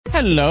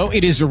Hello,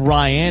 it is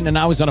Ryan, and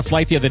I was on a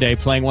flight the other day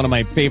playing one of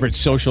my favorite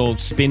social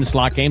spin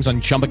slot games on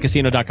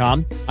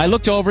ChumbaCasino.com. I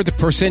looked over at the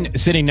person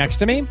sitting next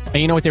to me, and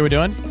you know what they were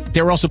doing?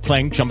 They were also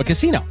playing Chumba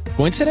Casino.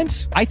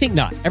 Coincidence? I think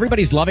not.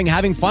 Everybody's loving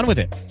having fun with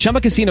it.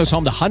 Chumba Casino is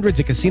home to hundreds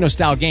of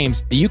casino-style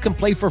games that you can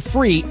play for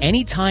free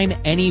anytime,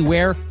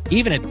 anywhere,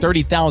 even at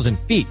 30,000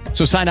 feet.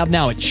 So sign up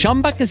now at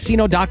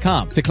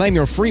ChumbaCasino.com to claim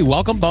your free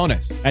welcome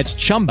bonus. That's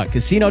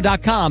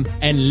ChumbaCasino.com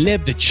and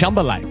live the Chumba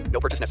life.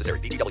 No purchase necessary.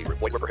 VGW.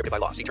 Void where prohibited by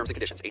law. See terms and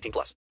conditions. 18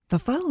 plus. The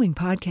following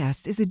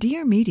podcast is a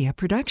Dear Media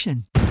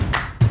production.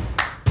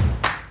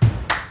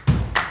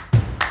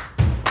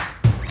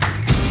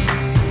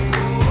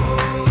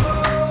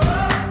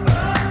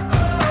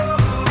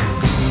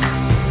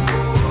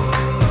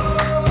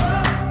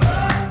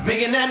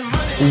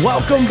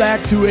 Welcome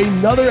back to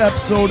another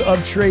episode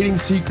of Trading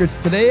Secrets.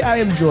 Today I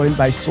am joined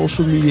by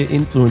social media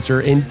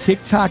influencer and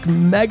TikTok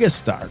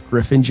megastar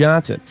Griffin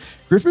Johnson.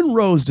 Griffin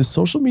rose to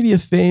social media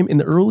fame in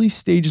the early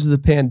stages of the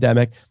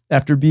pandemic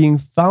after being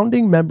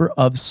founding member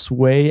of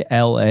Sway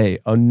LA,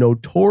 a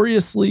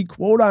notoriously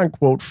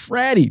quote-unquote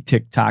fratty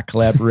TikTok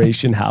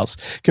collaboration house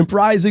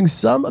comprising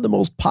some of the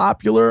most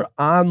popular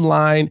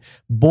online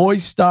boy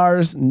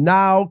stars,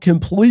 now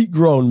complete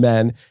grown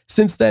men.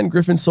 Since then,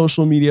 Griffin's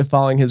social media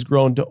following has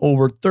grown to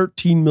over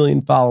 13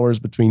 million followers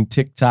between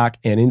TikTok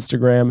and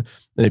Instagram.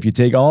 And if you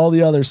take all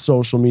the other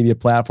social media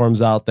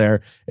platforms out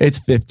there, it's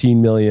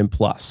 15 million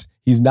plus.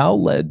 He's now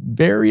led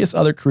various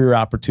other career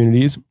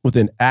opportunities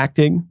within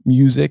acting,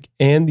 music,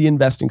 and the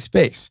investing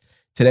space.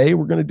 Today,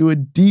 we're going to do a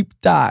deep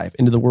dive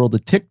into the world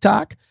of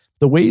TikTok,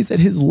 the ways that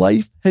his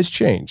life has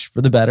changed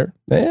for the better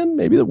and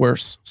maybe the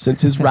worse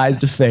since his rise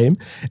to fame,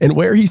 and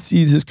where he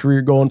sees his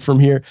career going from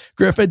here.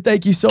 Griffin,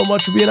 thank you so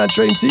much for being on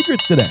Trading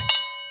Secrets today.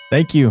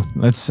 Thank you.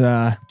 Let's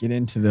get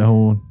into the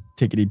whole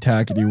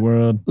tickety-tockety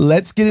world.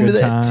 Let's get into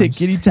that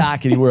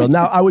tickety-tockety world.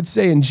 Now, I would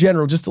say in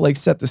general, just to like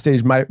set the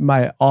stage,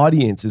 my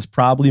audience is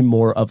probably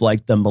more of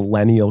like the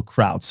millennial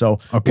crowd. So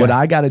what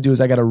I got to do is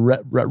I got to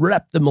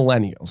rep the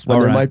millennials when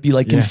there might be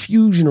like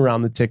confusion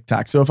around the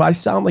TikTok. So if I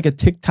sound like a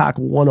TikTok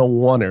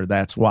 101er,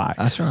 that's why.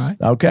 That's all right.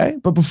 Okay.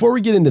 But before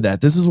we get into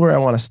that, this is where I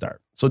want to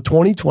start. So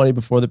 2020,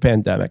 before the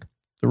pandemic,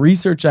 the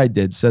research I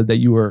did said that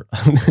you were,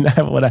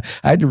 I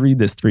had to read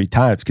this 3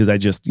 times because I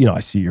just, I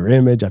see your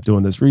image, I'm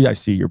doing this, I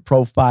see your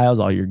profiles,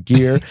 all your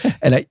gear,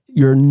 and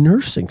you're a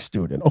nursing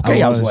student.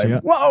 Okay. I was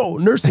like, whoa,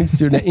 nursing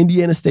student at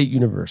Indiana State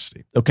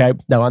University. Okay.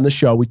 Now on the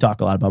show, we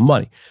talk a lot about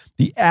money.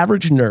 The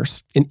average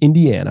nurse in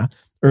Indiana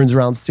earns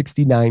around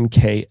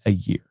 $69K a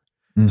year.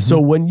 Mm-hmm. So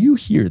when you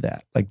hear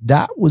that, like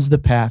that was the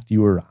path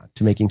you were on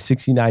to making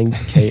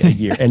 $69K a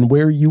year and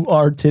where you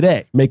are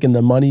today, making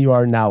the money you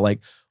are now,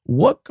 like,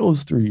 what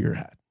goes through your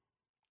head?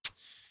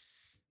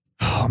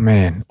 Oh,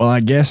 man. Well, I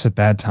guess at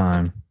that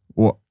time,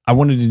 I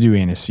wanted to do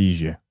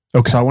anesthesia.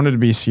 Okay. So I wanted to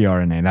be a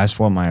CRNA. That's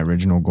what my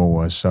original goal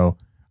was. So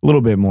a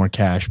little bit more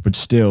cash, but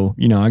still,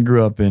 I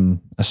grew up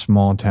in a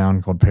small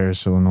town called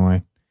Paris, Illinois.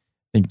 I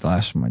think the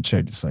last time I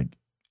checked, it's like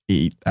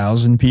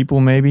 8,000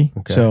 people maybe.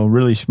 Okay. So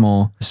really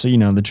small. So,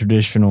 the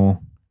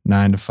traditional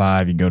 9 to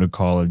 5, you go to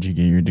college, you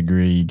get your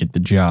degree, you get the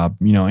job.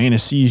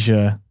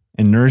 Anesthesia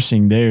and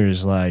nursing there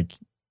is like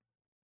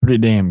pretty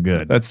damn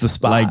good. That's the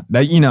spot. Like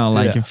that,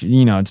 if,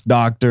 it's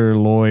doctor,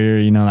 lawyer,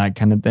 that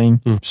kind of thing.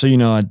 Mm.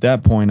 So, at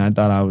that point, I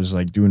thought I was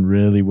like doing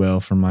really well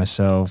for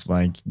myself.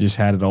 Like just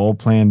had it all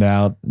planned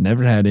out.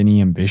 Never had any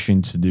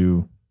ambition to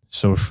do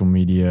social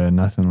media,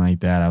 nothing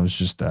like that. I was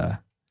just, I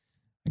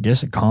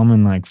guess a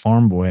common like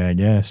farm boy, I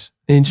guess.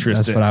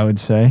 Interesting. That's what I would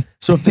say.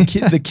 So if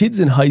the kids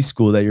in high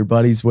school that you're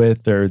buddies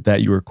with or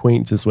that you were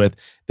acquaintances with,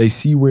 they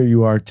see where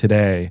you are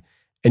today,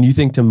 and you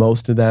think to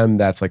most of them,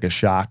 that's like a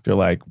shock. They're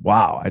like,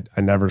 wow, I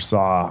never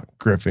saw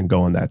Griffin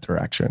go in that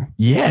direction.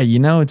 Yeah,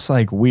 it's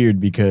like weird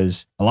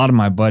because a lot of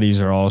my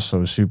buddies are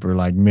also super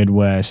like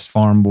Midwest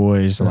farm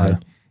boys. Like,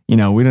 we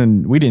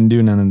didn't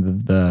do none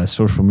of the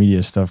social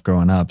media stuff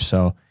growing up.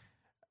 So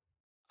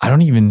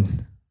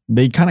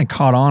they kind of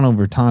caught on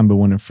over time. But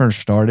when it first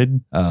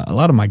started, a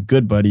lot of my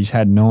good buddies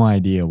had no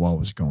idea what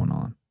was going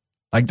on.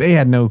 Like they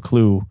had no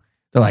clue.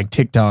 They're like,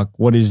 TikTok,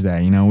 what is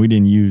that? We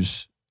didn't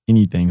use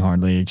anything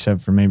hardly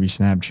except for maybe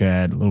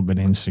Snapchat, a little bit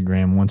of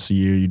Instagram. Once a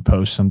year you'd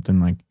post something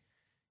like,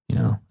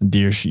 a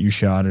deer you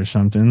shot or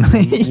something,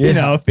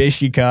 a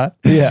fish you caught.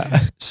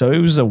 Yeah. So it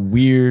was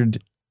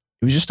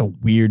just a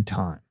weird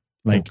time.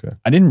 Like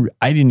I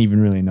didn't even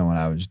really know what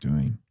I was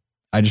doing.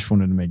 I just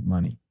wanted to make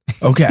money.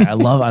 Okay. I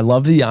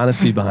love the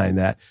honesty behind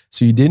that.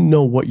 So you didn't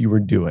know what you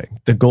were doing.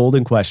 The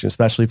golden question,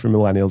 especially for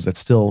millennials that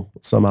still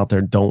some out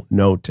there don't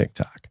know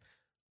TikTok.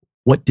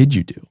 What did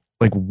you do?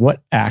 Like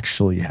what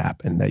actually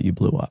happened that you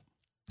blew up?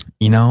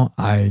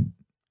 I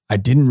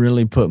didn't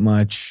really put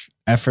much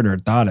effort or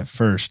thought at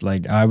first.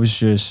 Like I was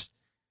just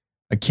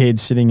a kid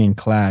sitting in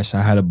class.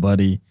 I had a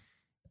buddy.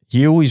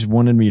 He always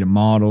wanted me to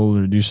model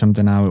or do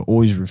something. I would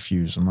always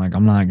refuse. I'm like,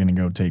 I'm not going to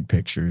go take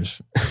pictures.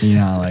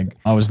 Like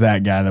I was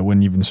that guy that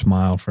wouldn't even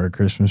smile for a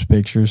Christmas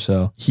picture.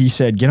 So he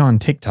said, get on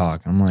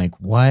TikTok. I'm like,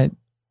 what?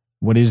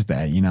 What is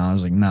that? I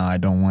was like, no, I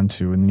don't want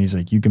to. And then he's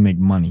like, you can make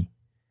money.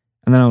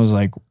 And then I was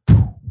like,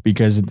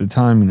 because at the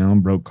time, I'm a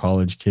broke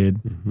college kid,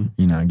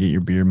 get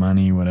your beer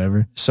money,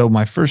 whatever. So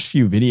my first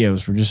few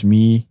videos were just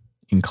me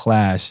in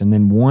class. And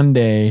then one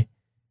day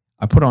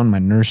I put on my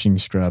nursing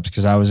scrubs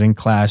because I was in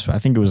class. I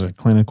think it was a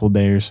clinical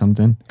day or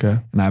something.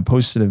 Okay. And I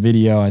posted a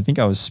video. I think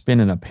I was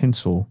spinning a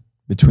pencil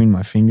between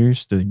my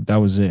fingers. That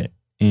was it.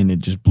 And it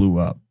just blew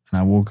up. And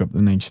I woke up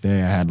the next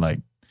day. I had like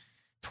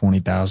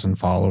 20,000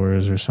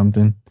 followers or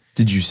something.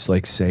 Did you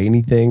say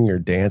anything or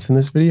dance in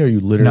this video? Or you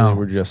literally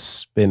were just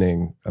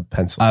spinning a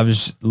pencil? I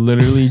was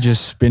literally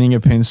just spinning a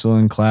pencil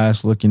in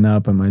class, looking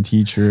up at my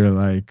teacher,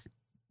 like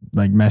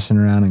messing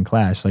around in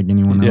class like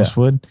anyone else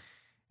would.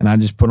 And I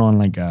just put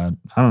on I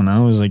don't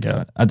know, it was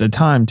at the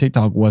time,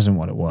 TikTok wasn't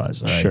what it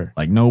was. Right? Sure.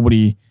 Like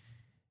nobody,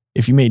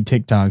 if you made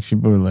TikToks,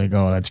 people were like,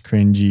 oh, that's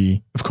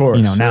cringy. Of course.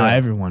 Now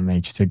everyone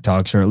makes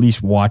TikToks or at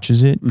least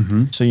watches it.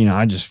 Mm-hmm. So,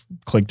 I just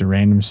clicked a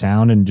random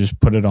sound and just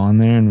put it on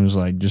there and was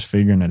just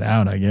figuring it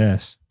out, I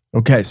guess.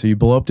 Okay. So you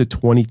blow up to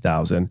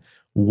 20,000.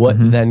 What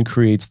then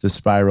creates the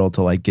spiral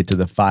to get to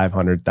the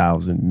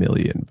 500,000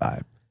 million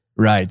vibe?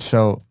 Right.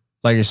 So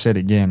like I said,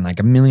 again, 1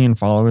 million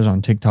followers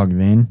on TikTok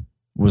then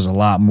was a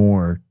lot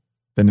more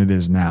than it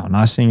is now.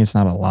 Not saying it's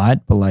not a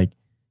lot, but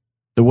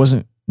there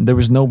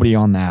was nobody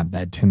on the app that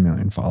had 10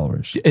 million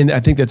followers. And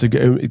I think that's a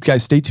good,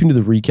 guys, stay tuned to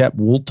the recap.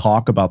 We'll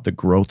talk about the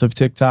growth of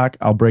TikTok.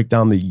 I'll break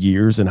down the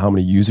years and how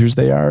many users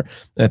they are.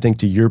 And I think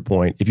to your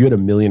point, if you had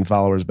 1 million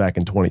followers back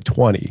in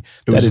 2020,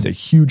 that is a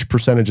huge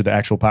percentage of the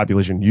actual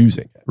population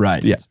using it.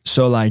 Right. Yeah.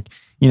 So at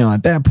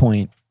that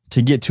point,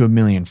 to get to 1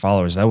 million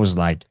followers, that was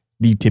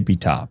the tippy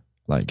top.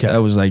 That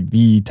was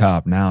the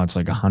top. Now it's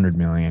 100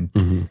 million.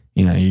 Mm-hmm.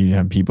 You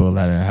have people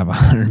that have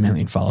 100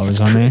 million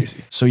followers on there.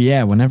 So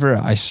yeah, whenever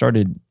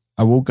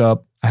I woke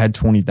up, I had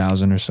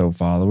 20,000 or so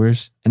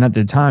followers. And at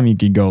the time you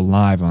could go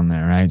live on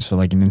there, right? So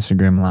an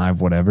Instagram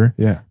live, whatever.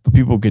 Yeah. But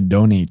people could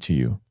donate to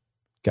you.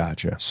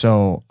 Gotcha.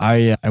 So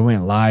I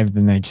went live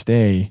the next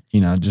day,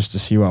 just to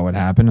see what would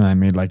happen. And I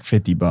made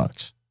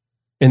 $50.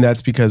 And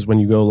that's because when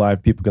you go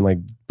live, people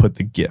can put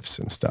the gifts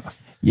and stuff.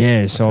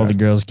 Yeah, so all the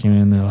girls came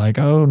in, they're like,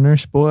 oh,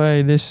 nurse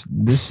boy, this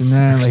and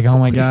that, oh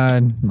my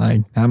God,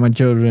 have my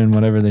children,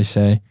 whatever they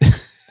say.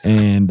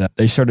 And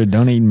they started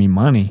donating me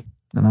money.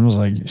 And I was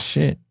like,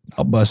 shit,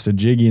 I'll bust a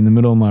jiggy in the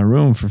middle of my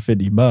room for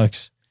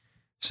 $50.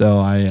 So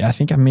I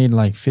think I made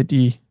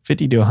 $50 to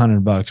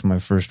 $100 my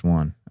first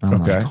one. And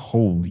I'm like,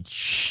 holy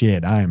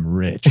shit, I am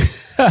rich.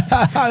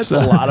 That's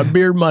a lot of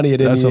beer money at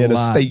Indiana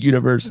State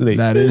University.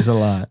 That is a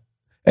lot.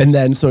 And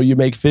then, so you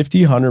make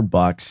 $50,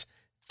 $100.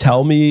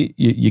 Tell me,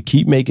 you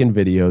keep making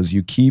videos,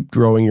 you keep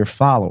growing your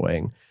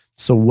following.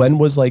 So when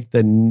was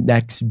the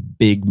next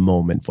big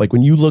moment?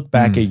 When you look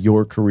back at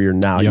your career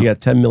now, you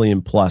got 10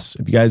 million plus.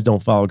 If you guys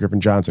don't follow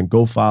Griffin Johnson,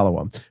 go follow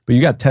him. But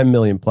you got 10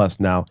 million plus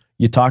now.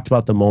 You talked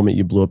about the moment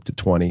you blew up to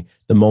 20,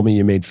 the moment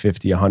you made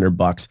 $50,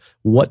 $100.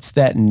 What's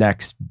that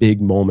next big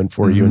moment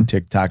for you in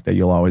TikTok that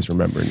you'll always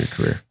remember in your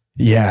career?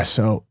 Yeah,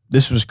 so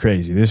this was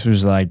crazy. This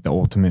was the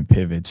ultimate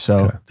pivot.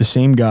 So the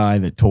same guy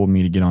that told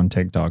me to get on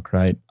TikTok,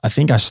 right? I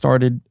think I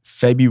started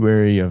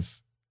February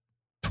of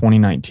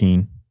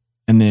 2019.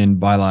 And then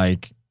by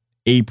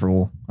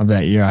April of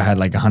that year, I had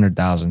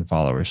 100,000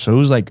 followers. So it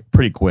was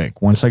pretty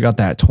quick. Once I got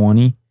that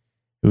 20,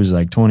 it was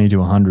 20 to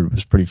 100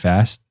 was pretty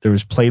fast. There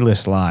was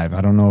Playlist Live.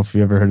 I don't know if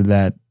you ever heard of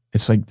that.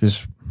 It's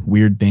this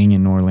weird thing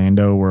in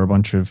Orlando where a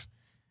bunch of,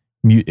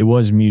 it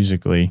was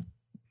Musical.ly.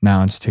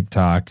 Now it's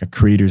TikTok.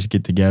 Creators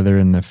get together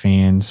and the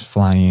fans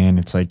fly in.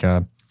 It's it's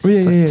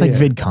like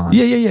VidCon.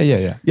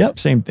 Yeah. Yep.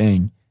 Same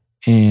thing.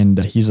 And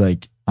he's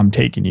like, I'm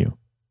taking you.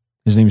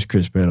 His name's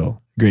Chris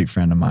Biddle, great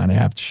friend of mine. I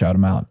have to shout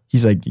him out.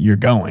 He's like, you're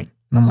going.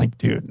 And I'm like,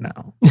 dude,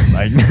 no.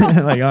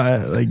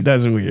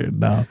 That's weird.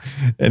 No.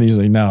 And he's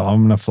like, no, I'm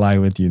going to fly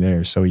with you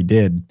there. So he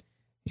did.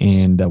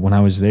 And when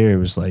I was there, it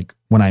was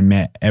when I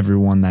met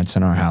everyone that's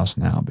in our house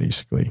now,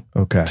 basically.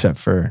 Okay. Except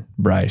for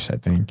Bryce, I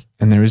think.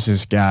 And there was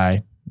this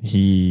guy.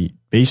 He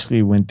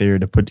basically went there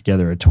to put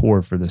together a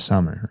tour for the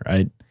summer,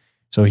 right?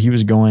 So he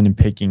was going and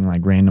picking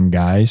random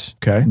guys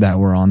that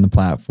were on the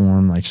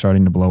platform,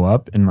 starting to blow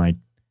up and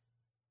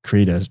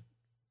create a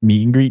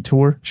meet and greet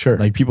tour. Sure.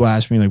 People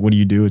ask me, what do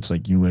you do? It's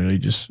you literally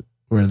just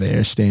were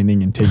there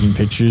standing and taking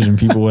pictures and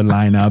people would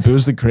line up. It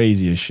was the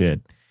craziest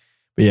shit.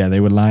 But yeah, they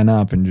would line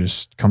up and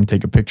just come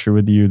take a picture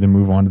with you, then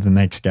move on to the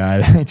next guy,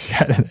 the next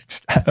guy, the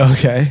next guy.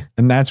 Okay.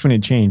 And that's when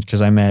it changed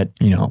because I met,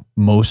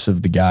 most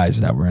of the guys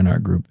that were in our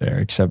group there,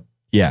 except,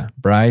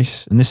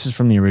 Bryce. And this is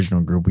from the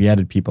original group. We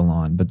added people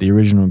on, but the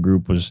original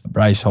group was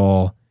Bryce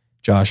Hall,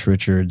 Josh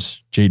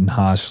Richards, Jaden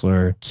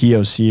Hostler,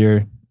 Keo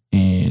Sear,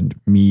 and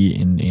me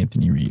and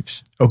Anthony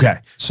Reeves. Okay.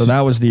 So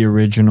that was the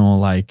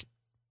original,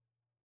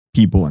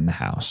 people in the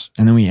house.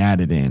 And then we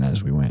added in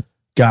as we went.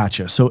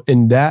 Gotcha. So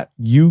in that,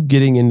 you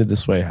getting into the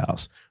Sway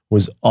House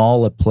was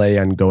all a play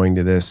on going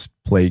to this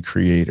Play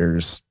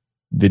Creators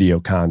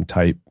VideoCon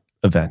type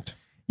event.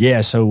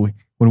 Yeah. So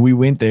when we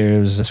went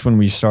there, that's when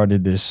we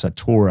started this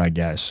tour, I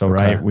guess. So,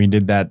 right, we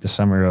did that the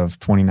summer of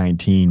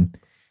 2019.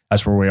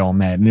 That's where we all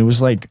met. And it was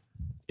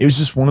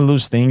just one of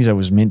those things that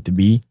was meant to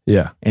be.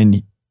 Yeah.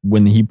 And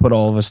when he put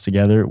all of us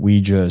together, we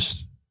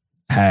just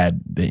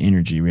had the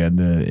energy.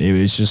 It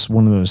was just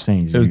one of those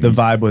things. It was the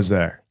vibe was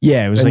there.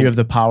 Yeah, it was and like you have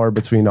the power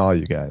between all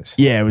you guys.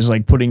 Yeah, it was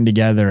like putting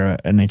together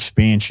an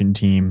expansion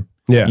team.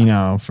 Yeah, you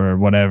know, for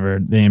whatever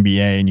the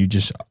NBA, and you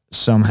just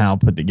somehow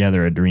put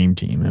together a dream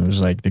team. It was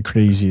like the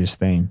craziest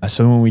thing.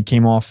 So when we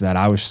came off of that,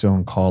 I was still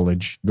in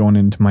college, going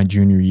into my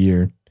junior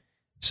year.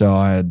 So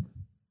I had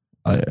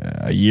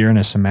a year and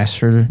a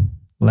semester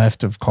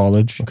left of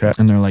college. Okay,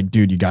 and they're like,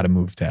 "Dude, you got to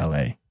move to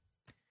LA."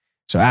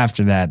 So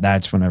after that,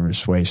 that's whenever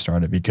Sway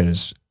started,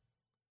 because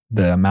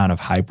the amount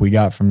of hype we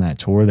got from that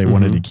tour, they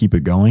wanted to keep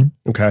it going.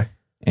 Okay.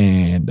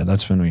 And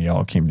that's when we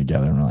all came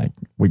together and we're like,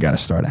 we got to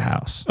start a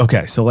house.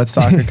 Okay, so let's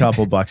talk a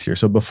couple bucks here.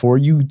 So before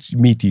you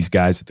meet these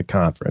guys at the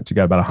conference, you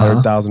got about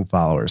 100,000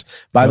 followers.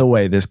 By the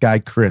way, this guy,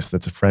 Chris,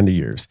 that's a friend of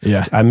yours.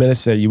 Yeah. I'm going to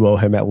say you owe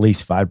him at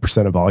least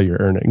 5% of all your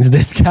earnings.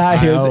 This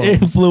guy is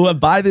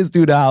influenced. Buy this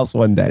dude a house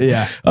one day.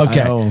 Yeah.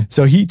 Okay,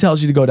 so he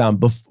tells you to go down.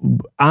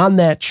 On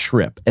that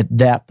trip, at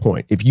that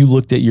point, if you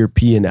looked at your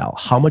P&L,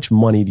 how much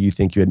money do you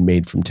think you had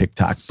made from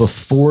TikTok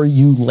before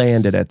you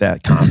landed at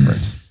that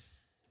conference?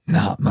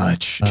 Not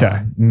much. Okay.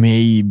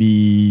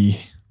 Maybe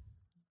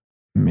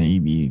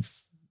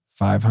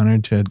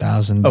 500 to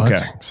 1,000 bucks.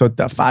 Okay. So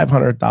that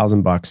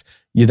 $500,000,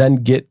 you then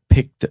get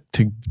picked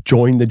to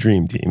join the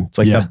dream team. It's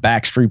like the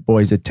Backstreet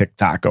Boys at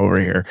TikTok over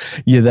here.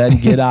 You then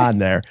get on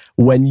there.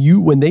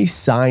 When they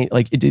signed,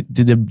 like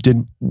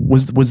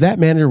was that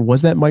manager,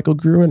 was that Michael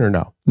Gruen or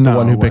no? No, the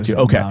one who picked you.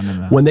 Okay.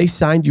 No. When they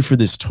signed you for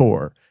this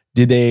tour,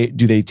 do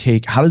they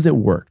take, how does it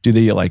work? Do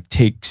they like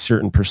take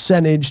certain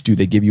percentage? Do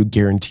they give you a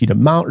guaranteed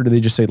amount, or do they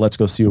just say, let's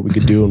go see what we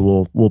could do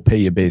and we'll pay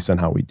you based on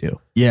how we do?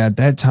 Yeah, at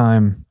that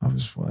time I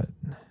was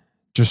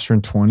just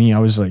turned 20. I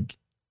was like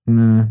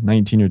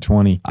 19 or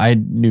 20. I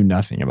knew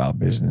nothing about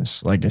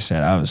business. Like I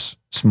said, I was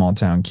a small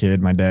town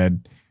kid. My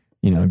dad,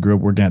 grew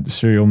up working at the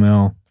cereal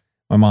mill.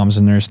 My mom's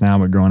a nurse now,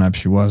 but growing up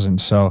she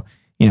wasn't. So,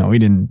 we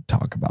didn't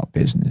talk about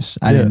business.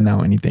 I didn't know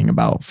anything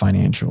about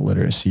financial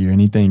literacy or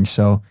anything.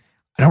 So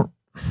I don't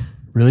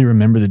really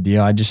remember the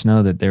deal. I just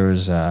know that there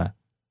was a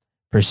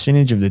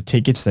percentage of the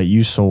tickets that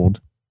you sold,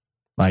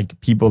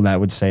 like people that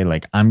would say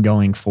like, I'm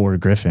going for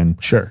Griffin.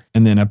 Sure.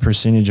 And then a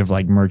percentage of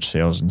like merch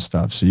sales and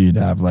stuff. So you'd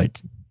have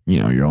like,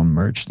 your own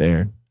merch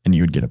there and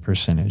you would get a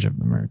percentage of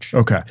the merch.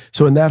 Okay.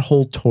 So in that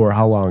whole tour,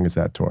 how long is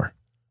that tour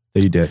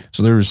that you did?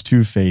 So there was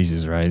 2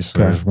 phases, right? So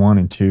there's 1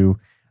 and 2.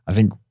 I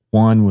think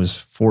 1 was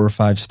 4 or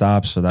 5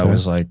 stops. So that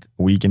was like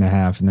a week and a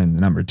half. And then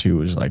number 2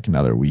 was like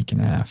another week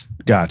and a half.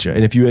 Gotcha.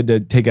 And if you had to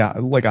take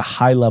a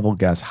high level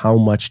guess, how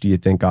much do you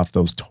think off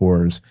those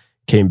tours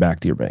came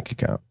back to your bank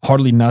account?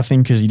 Hardly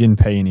nothing, because you didn't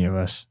pay any of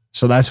us.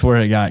 So that's where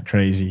it got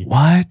crazy.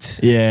 What?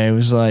 Yeah, it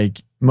was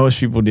like most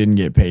people didn't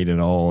get paid at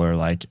all, or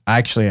like,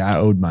 actually I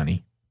owed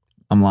money.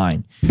 I'm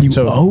lying. You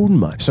owed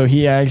money? So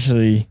he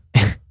actually...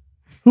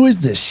 Who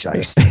is this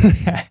shyster?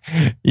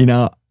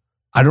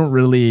 I don't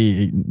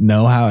really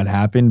know how it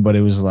happened, but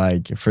it was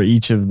like for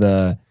each of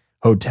the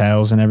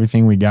hotels and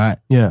everything we got,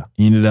 he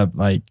ended up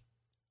like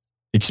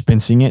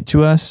expensing it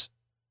to us.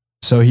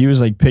 So he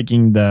was like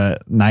picking the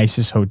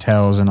nicest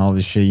hotels and all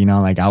this shit,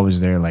 like I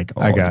was there like,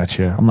 I got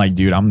you. I'm like,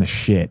 dude, I'm the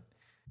shit.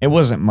 It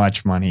wasn't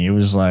much money. It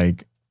was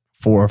like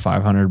 $400 or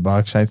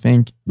 $500, I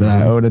think, that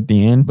I owed at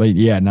the end. But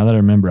yeah, now that I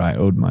remember, I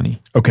owed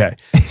money. Okay.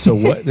 So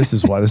this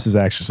is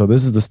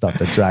the stuff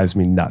that drives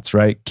me nuts,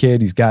 right?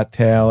 Kid, he's got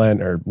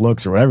talent or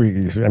looks or whatever.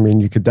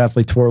 You could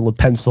definitely twirl a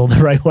pencil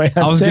the right way.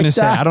 I was going to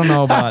say, I don't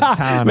know about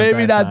talent.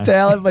 Maybe not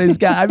talent, but he's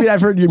got,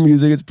 I've heard your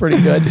music. It's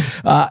pretty good.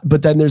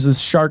 But then there's this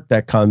shark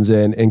that comes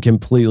in and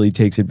completely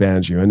takes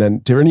advantage of you. And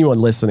then to anyone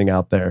listening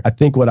out there, I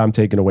think what I'm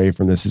taking away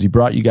from this is he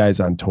brought you guys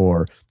on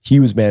tour. He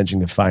was managing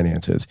the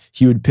finances.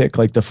 He would pick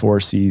like the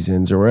Four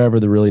Seasons or wherever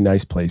the really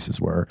nice places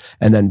were.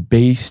 And then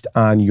based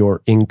on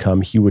your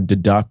income, he would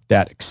deduct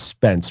that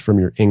expense from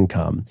your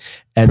income.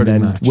 And Pretty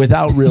then much.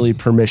 without really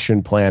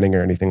permission planning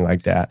or anything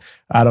like that.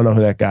 I don't know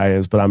who that guy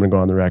is, but I'm going to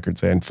go on the record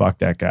saying, fuck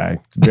that guy.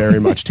 Very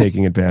much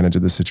taking advantage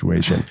of the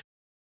situation.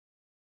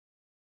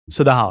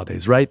 So the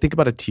holidays, right? Think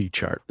about a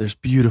T-chart. There's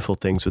beautiful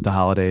things with the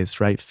holidays,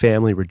 right?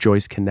 Family,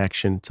 rejoice,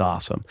 connection. It's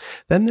awesome.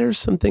 Then there's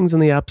some things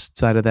on the opposite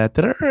side of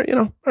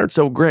that aren't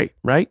so great,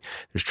 right?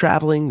 There's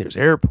traveling, there's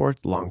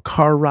airports, long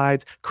car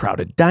rides,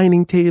 crowded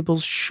dining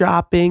tables,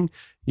 shopping.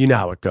 You know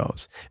how it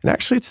goes. And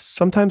actually, it's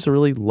sometimes a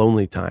really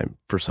lonely time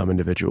for some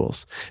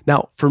individuals.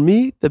 Now, for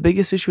me, the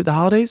biggest issue with the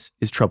holidays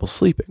is trouble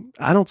sleeping.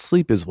 I don't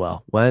sleep as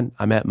well when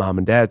I'm at mom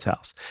and dad's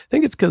house. I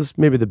think it's because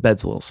maybe the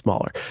bed's a little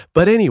smaller.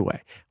 But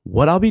anyway,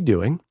 what I'll be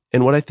doing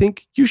and what I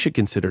think you should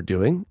consider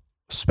doing,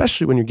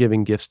 especially when you're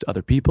giving gifts to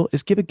other people,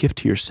 is give a gift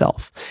to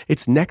yourself.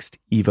 It's Next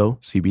Evo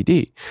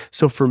CBD.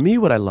 So for me,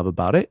 what I love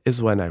about it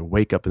is when I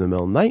wake up in the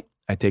middle of the night,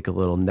 I take a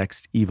little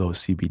Next Evo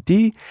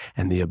CBD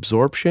and the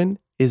absorption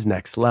is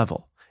next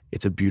level.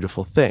 It's a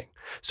beautiful thing.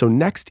 So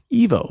Next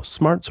Evo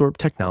Smart Sorb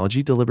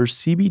technology delivers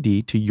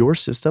CBD to your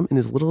system in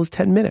as little as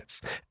 10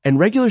 minutes. And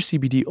regular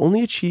CBD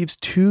only achieves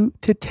 2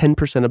 to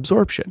 10%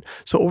 absorption.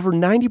 So over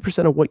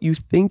 90% of what you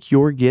think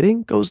you're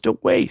getting goes to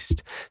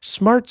waste.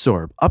 Smart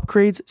Sorb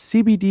upgrades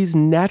CBD's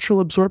natural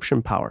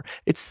absorption power.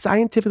 It's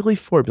scientifically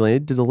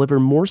formulated to deliver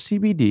more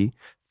CBD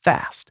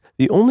fast.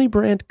 The only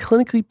brand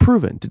clinically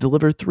proven to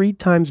deliver 3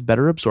 times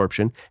better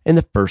absorption in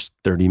the first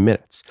 30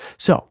 minutes.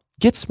 So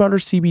get smarter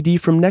CBD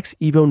from Next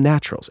Evo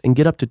Naturals and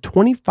get up to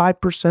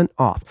 25%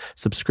 off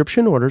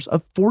subscription orders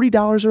of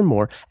 $40 or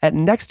more at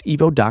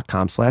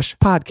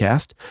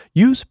nextevo.com/podcast.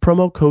 Use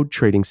promo code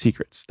Trading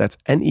Secrets. That's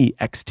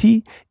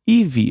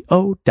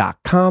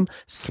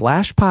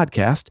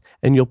NEXTEVO.com/podcast.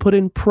 And you'll put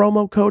in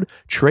promo code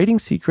Trading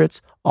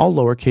Secrets, all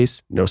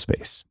lowercase, no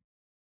space.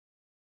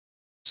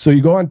 So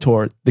you go on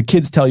tour. The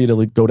kids tell you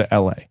to go to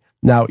LA.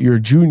 Now you're a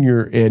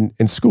junior in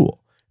school.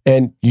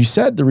 And you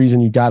said the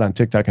reason you got on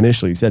TikTok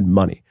initially, you said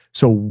money.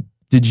 So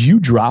did you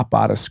drop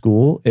out of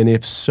school? And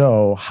if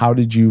so, how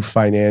did you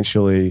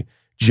financially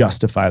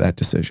justify that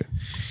decision?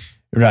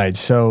 Right.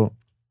 So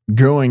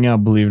growing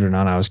up, believe it or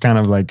not, I was kind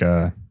of like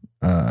a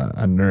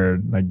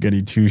nerd, like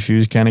goody two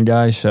shoes kind of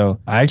guy. So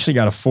I actually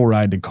got a full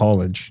ride to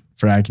college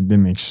for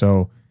academics.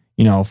 So,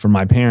 you know, for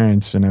my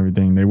parents and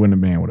everything, they wouldn't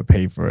have been able to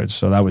pay for it.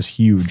 So that was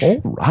huge.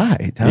 Full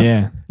ride, huh?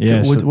 Yeah.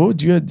 Yeah. What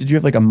would you have? Did you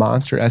have like a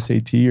monster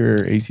SAT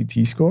or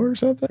ACT score or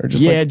something? Or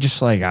just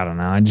just like, I don't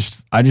know.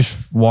 I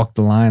just walked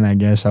the line, I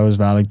guess. I was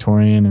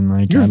valedictorian and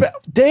like. Damn.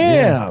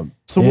 Yeah.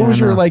 So what was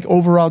your like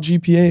overall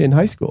GPA in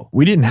high school?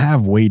 We didn't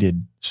have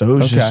weighted. So it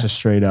was just a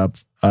straight up.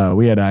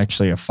 We had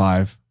actually a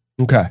 5.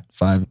 Okay.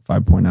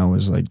 5.0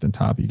 was like the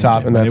top.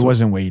 And it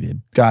wasn't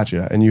weighted.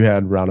 Gotcha. And you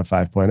had around a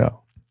 5.0.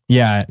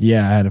 Yeah.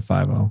 Yeah. I had a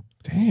 5.0.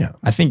 Damn.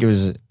 I think it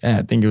was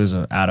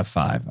a out of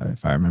 5,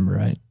 if I remember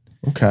right.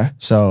 Okay.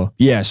 So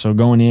yeah, so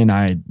going in,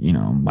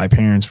 my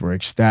parents were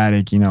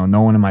ecstatic.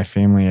 No one in my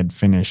family had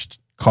finished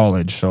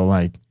college. So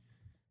like,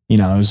 it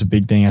was a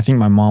big thing. I think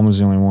my mom was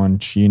the only one.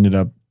 She ended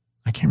up,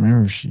 I can't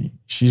remember if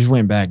she's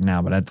went back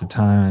now, but at the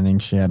time I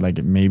think she had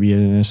like maybe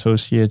an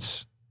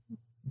associate's,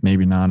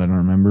 maybe not, I don't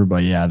remember.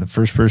 But yeah, the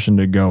first person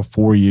to go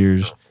 4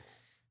 years,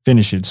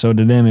 finish it. So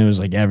to them, it was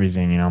like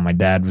everything. My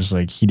dad was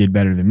like, he did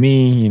better than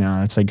me.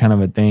 It's like kind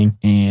of a thing.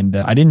 And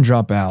I didn't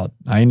drop out.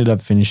 I ended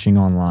up finishing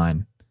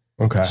online.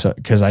 Okay. So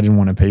because I didn't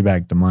want to pay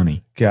back the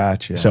money.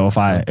 Gotcha. So if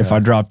I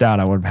dropped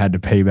out, I would have had to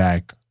pay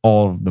back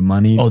all of the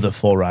money. Oh, the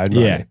full ride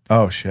money. Yeah.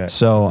 Oh shit.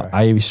 So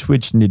I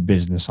switched and did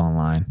business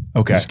online.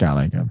 Okay. Just got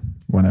like a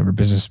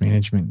business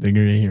management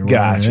degree or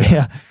whatever. Gotcha.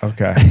 Yeah.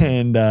 Okay.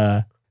 And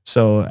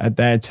so at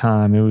that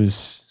time, it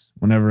was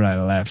whenever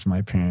I left,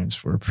 my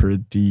parents were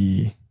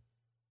pretty,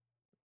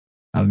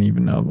 I don't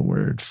even know the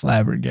word,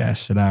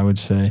 flabbergasted, I would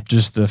say.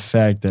 Just the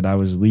fact that I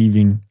was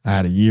leaving. I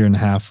had a year and a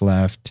half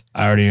left.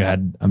 I already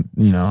had, I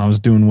was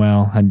doing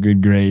well, had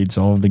good grades,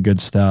 all of the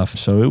good stuff.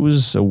 So it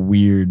was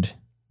weird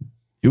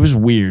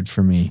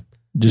for me.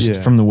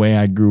 Just from the way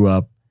I grew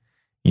up,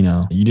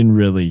 you didn't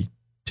really,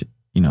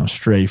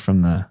 stray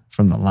from the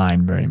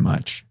line very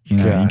much.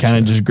 Gotcha. You kind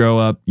of just grow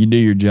up, you do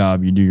your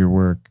job, you do your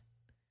work,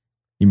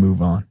 you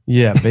move on.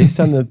 Yeah,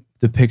 based on the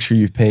picture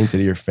you've painted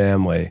of your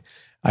family,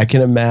 I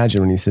can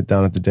imagine when you sit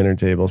down at the dinner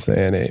table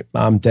saying, "Hey,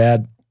 Mom,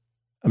 Dad,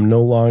 I'm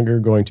no longer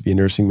going to be a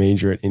nursing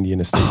major at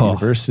Indiana State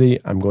University.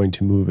 I'm going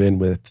to move in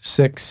with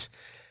 6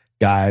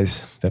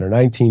 guys that are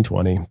 19,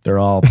 20. They're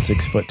all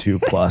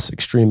 6'2" plus,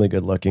 extremely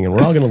good looking, and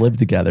we're all going to live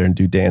together and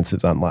do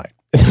dances online."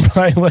 And they're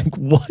probably like,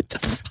 "What the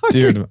fuck?"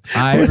 Dude,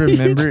 I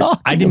remember,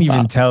 I didn't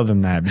even tell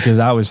them that because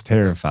I was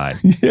terrified.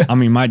 Yeah. I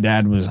mean, my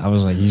dad I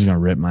was like, he's going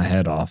to rip my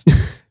head off.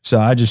 So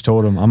I just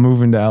told him, I'm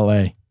moving to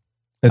LA.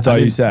 That's all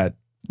you said?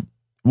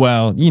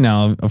 Well,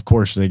 of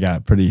course they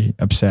got pretty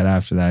upset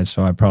after that.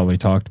 So I probably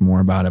talked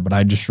more about it, but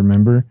I just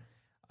remember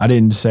I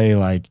didn't say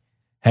like,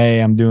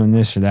 "Hey, I'm doing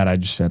this or that." I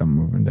just said I'm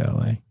moving to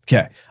LA.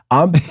 Okay.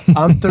 I'm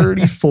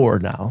 34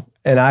 now,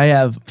 and I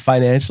have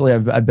financially,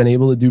 I've been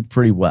able to do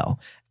pretty well.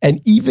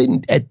 And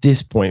even at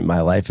this point in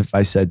my life, if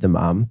I said to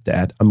Mom,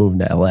 Dad, I'm moving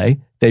to LA,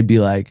 they'd be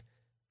like,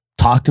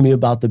 "Talk to me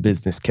about the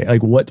business case.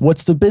 Like,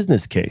 what's the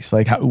business case?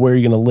 Like, where are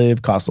you going to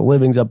live? Cost of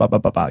living's up, all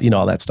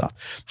that stuff."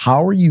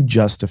 How are you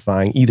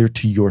justifying either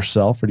to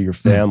yourself or to your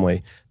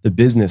family the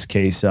business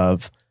case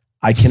of,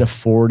 I can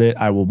afford it,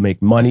 I will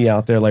make money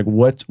out there? Like,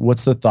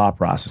 what's the thought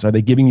process? Are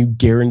they giving you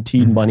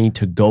guaranteed money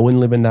to go and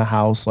live in the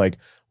house? Like,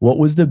 what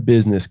was the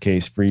business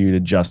case for you to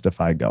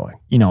justify going?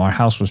 Our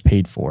house was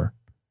paid for.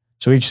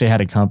 So we actually had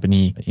a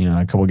company,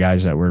 a couple of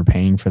guys that were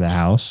paying for the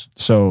house.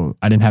 So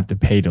I didn't have to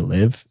pay to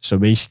live. So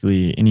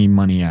basically any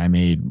money I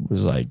made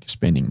was like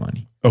spending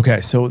money. Okay.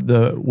 So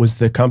was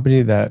the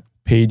company that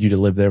paid you to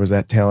live there, was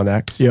that Talent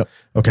X? Yep.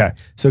 Okay.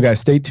 So guys,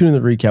 stay tuned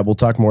in the recap. We'll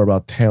talk more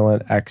about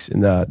Talent X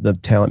and the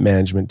talent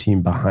management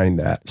team behind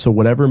that. So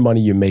whatever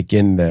money you make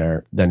in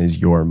there, then is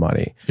your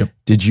money. Yep.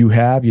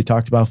 You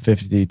talked about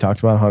 50, you talked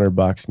about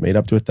 $100, made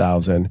up to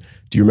 1,000.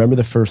 Do you remember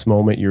the first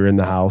moment you were in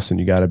the house and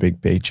you got a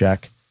big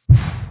paycheck?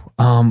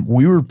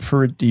 We were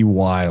pretty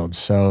wild.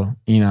 So,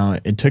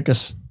 it took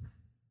us,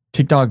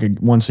 TikTok,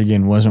 once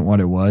again, wasn't what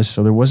it was.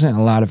 So there wasn't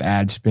a lot of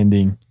ad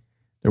spending.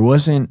 There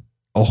wasn't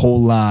a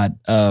whole lot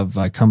of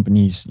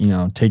companies,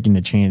 taking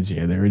the chance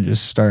here. They were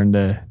just starting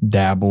to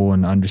dabble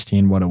and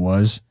understand what it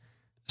was.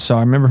 So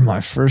I remember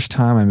my first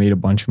time I made a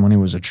bunch of money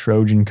was a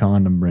Trojan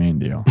condom brand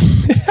deal.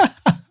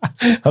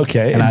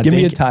 Okay. And give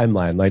me a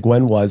timeline. Like,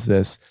 when was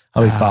this?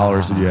 How many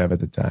followers did you have at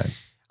the time?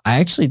 I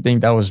actually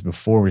think that was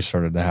before we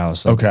started the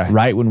house. Like, okay.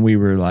 Right when we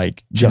were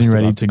like getting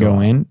ready to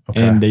go in.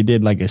 Okay. And they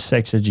did like a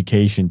sex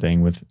education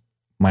thing with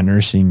my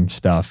nursing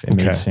stuff. It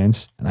made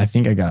sense. And I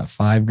think I got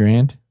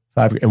 $5,000.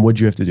 And what'd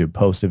you have to do?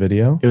 Post a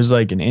video? It was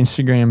like an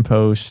Instagram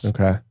post.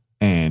 Okay.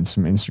 And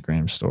some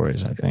Instagram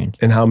stories, I think.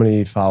 And how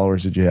many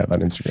followers did you have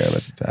on Instagram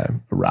at the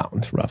time?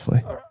 Around,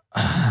 roughly.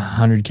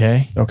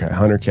 100K. Okay,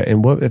 100K.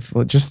 And what if,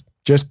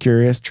 just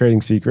curious,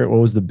 trading secret, what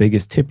was the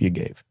biggest tip you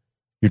gave?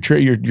 Your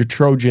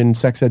Trojan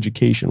sex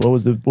education. What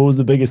was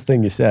the biggest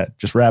thing you said?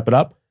 Just wrap it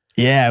up?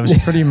 Yeah, it was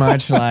pretty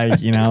much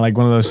like, like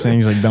one of those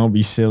things like, don't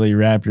be silly,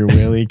 wrap your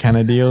willy kind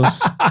of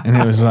deals. And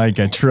it was like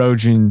a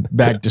Trojan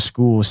back to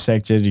school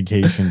sex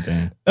education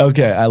thing.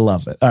 Okay, I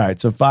love it. All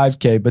right, so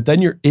 5K, but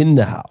then you're in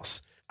the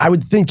house. I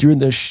would think you're in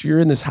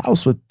this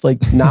house with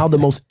like now the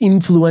most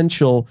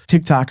influential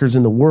TikTokers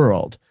in the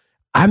world.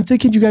 I'm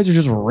thinking you guys are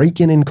just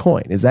raking in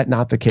coin. Is that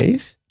not the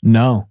case?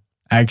 No,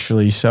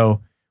 actually.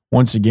 So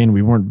once again,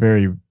 we weren't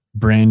very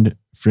brand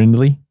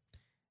friendly.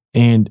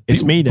 And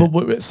it's made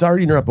it.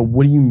 Sorry to interrupt, but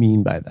what do you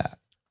mean by that?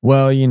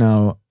 Well,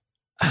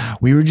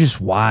 we were just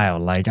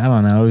wild. Like, I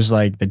don't know. It was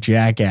like the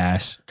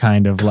Jackass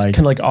kind of like.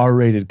 Kind of like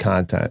R-rated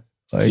content.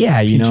 Like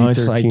yeah,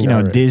 it's like,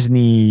 R-rated.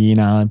 Disney,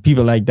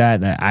 people like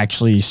that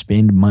actually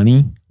spend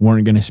money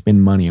weren't going to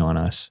spend money on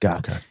us.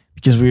 Okay.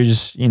 Because we were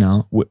just,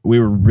 we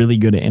were really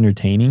good at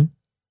entertaining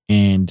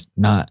and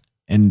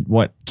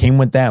what came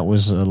with that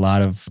was a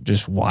lot of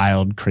just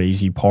wild,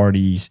 crazy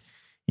parties.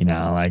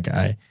 Like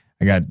I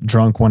got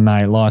drunk one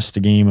night, lost a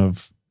game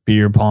of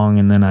beer pong,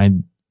 and then I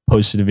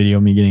posted a video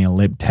of me getting a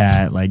lip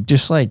tat. Like,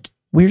 just like,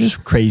 we were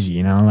just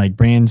crazy, like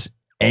brands,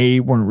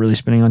 weren't really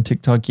spending on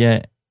TikTok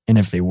yet. And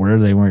if they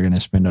weren't going to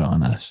spend it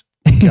on us.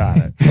 Got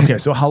it. Okay.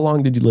 So how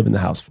long did you live in the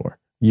house for?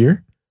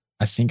 Year?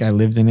 I think I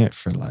lived in it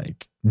for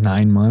like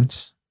 9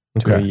 months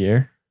to a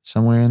year,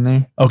 somewhere in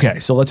there. Okay.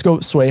 So let's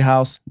go Sway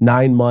House,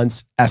 9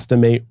 months,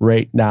 estimate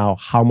right now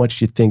how much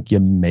you think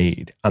you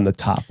made on the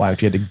top line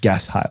if you had to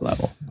guess high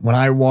level. When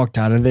I walked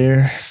out of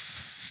there,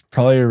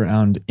 probably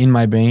around in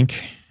my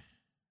bank,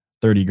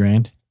 30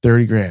 grand.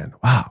 30 grand.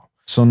 Wow.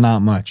 So not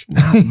much.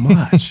 Not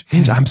much.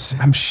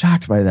 I'm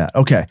shocked by that.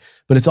 Okay.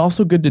 But it's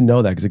also good to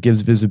know that because it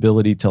gives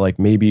visibility to like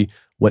maybe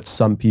what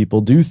some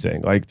people do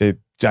think. Like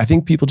I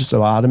think people just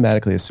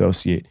automatically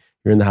associate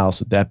you're in the house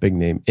with that big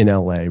name in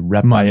LA,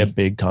 rep by a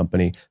big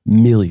company,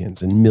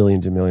 millions and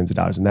millions and millions of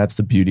dollars. And that's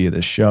the beauty of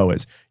this show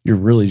is you're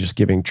really just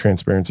giving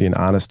transparency and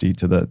honesty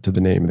to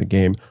the name of the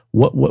game.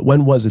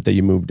 When was it that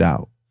you moved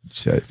out? You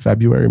said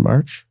February,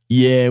 March?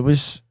 Yeah, it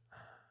was.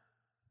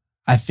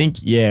 I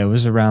think, it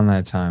was around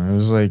that time. It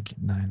was like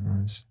 9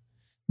 months.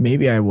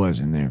 Maybe I was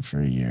in there for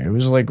a year. It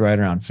was like right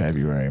around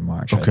February,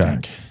 March, I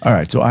think. All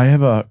right. So I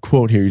have a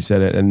quote here. You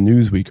said it in a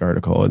Newsweek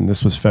article, and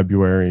this was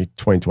February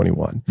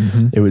 2021.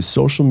 Mm-hmm. It was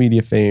social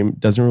media fame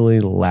doesn't really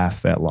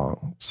last that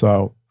long.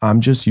 So I'm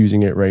just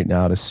using it right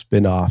now to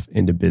spin off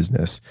into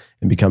business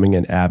and becoming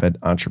an avid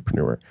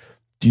entrepreneur.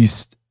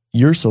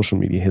 Your social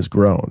media has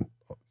grown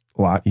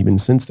a lot even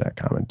since that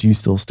comment. Do you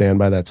still stand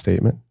by that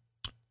statement?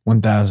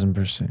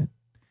 1,000%.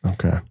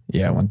 Okay.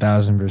 Yeah,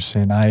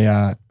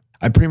 1,000%.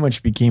 I pretty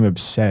much became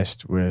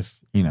obsessed with,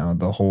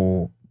 the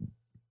whole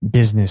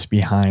business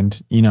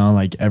behind,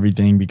 like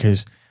everything,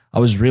 because I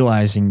was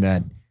realizing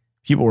that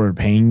people were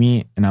paying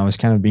me and I was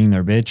kind of being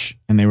their bitch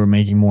and they were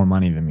making more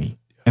money than me.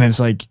 And it's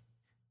like,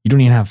 you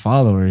don't even have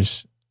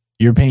followers.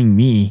 You're paying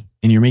me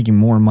and you're making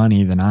more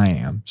money than I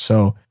am.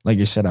 So like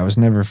I said, I was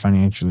never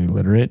financially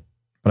literate,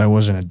 but I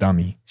wasn't a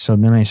dummy. So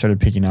then I started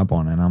picking up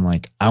on it and I'm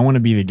like, I want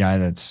to be the guy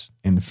that's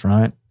in the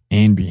front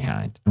and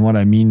behind. And what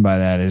I mean by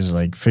that is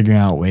like figuring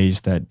out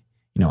ways that,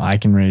 I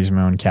can raise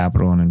my own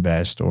capital and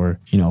invest, or,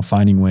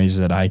 finding ways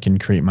that I can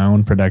create my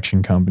own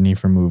production company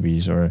for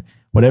movies or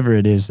whatever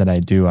it is that I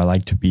do. I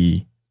like to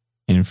be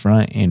in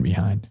front and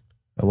behind.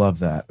 I love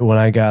that. When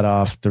I got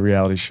off the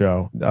reality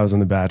show, I was in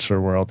the Bachelor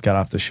world, got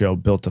off the show,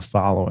 built a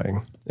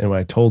following. And what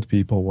I told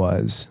people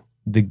was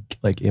when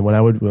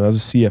I was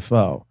a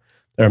CFO,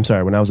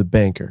 when I was a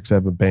banker, because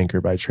I'm a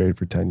banker by trade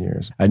for 10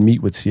 years, I'd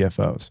meet with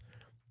CFOs.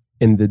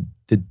 And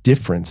the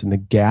difference and the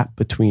gap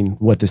between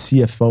what the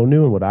CFO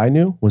knew and what I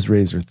knew was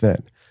razor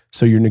thin.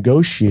 So you're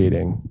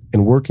negotiating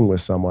and working with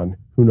someone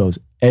who knows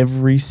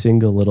every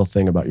single little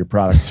thing about your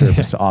product,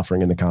 service,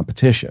 offering in the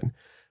competition.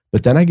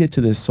 But then I get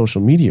to this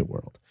social media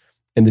world,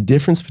 and the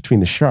difference between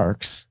the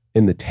sharks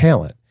and the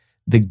talent,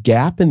 the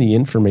gap in the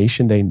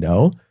information they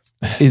know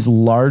is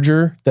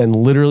larger than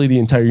literally the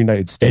entire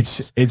United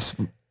States. It's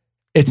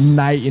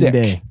night sick. And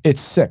day.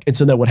 It's sick. And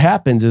so then what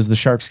happens is the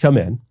sharks come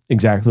in,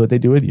 exactly what they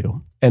do with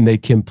you, and they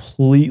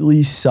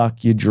completely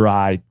suck you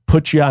dry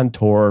put you on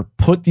tour,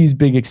 put these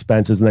big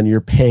expenses, and then you're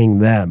paying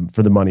them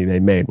for the money they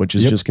made, which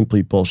is just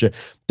complete bullshit.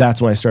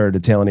 That's when I started a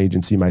talent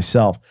agency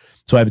myself.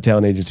 So I have a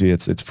talent agency.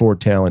 It's for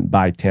talent,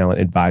 by talent,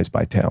 advised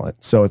by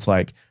talent. So it's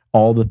like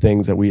all the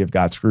things that we have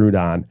got screwed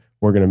on,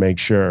 we're going to make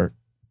sure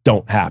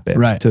don't happen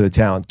to the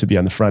talent, to be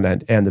on the front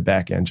end and the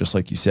back end, just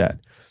like you said.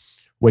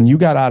 When you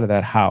got out of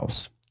that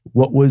house,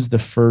 what was the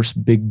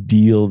first big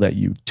deal that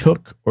you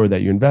took or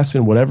that you invested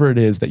in, whatever it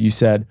is that you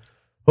said,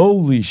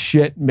 holy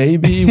shit,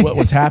 maybe what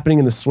was happening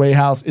in the Sway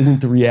house isn't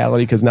the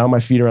reality, because now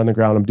my feet are on the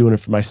ground, I'm doing it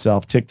for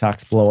myself,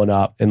 TikTok's blowing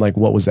up, and like,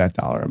 what was that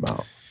dollar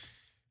amount?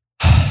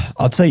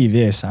 I'll tell you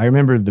this. I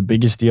remember the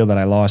biggest deal that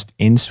I lost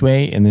in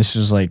Sway, and this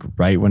was like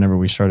right whenever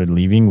we started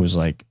leaving, was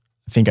like,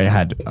 I think I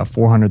had a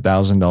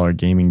 $400,000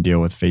 gaming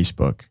deal with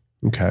Facebook.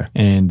 Okay.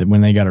 And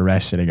when they got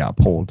arrested, it got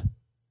pulled.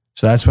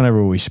 So that's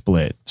whenever we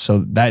split. So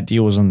that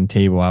deal was on the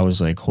table. I was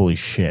like, holy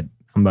shit,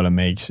 I'm about to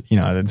make,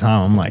 at the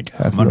time, I'm like,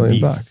 I'm going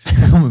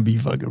to be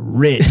fucking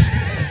rich.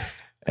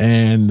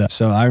 And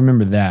so I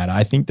remember that.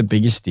 I think the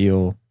biggest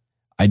deal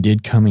I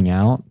did coming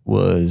out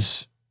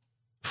was,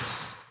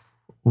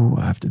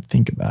 I have to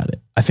think about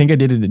it. I think I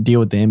did a deal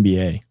with the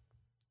NBA.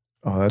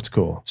 Oh, that's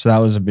cool. So that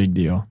was a big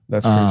deal.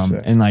 That's pretty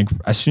sick. And like,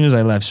 as soon as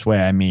I left Sway,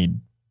 I made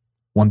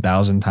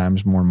 1,000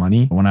 times more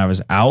money when I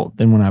was out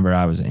than whenever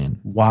I was in.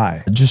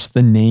 Why? Just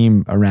the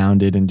name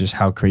around it and just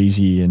how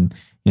crazy. And,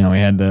 we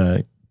had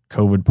the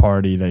COVID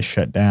party that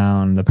shut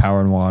down the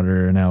power and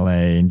water in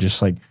LA, and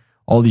just like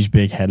all these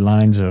big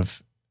headlines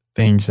of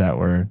things that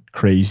were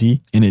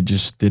crazy, and it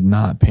just did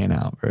not pan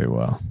out very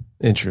well.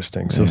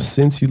 Interesting. So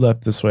since you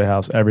left the Sway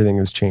house, everything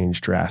has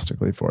changed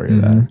drastically for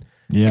you then.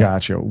 Yeah.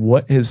 Gotcha.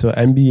 So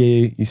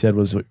NBA, you said,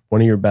 was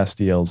one of your best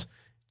deals.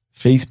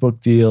 Facebook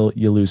deal,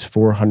 you lose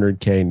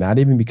 $400K, not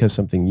even because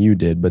something you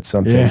did, but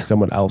something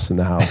someone else in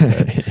the house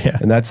did.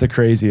 And that's the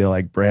crazy,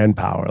 like, brand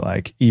power.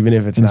 Like, even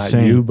if it's not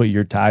you, but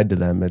you're tied to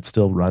them, it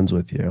still runs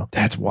with you.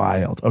 That's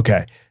wild.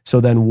 Okay.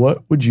 So then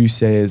what would you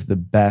say is the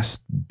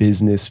best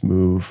business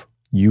move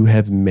you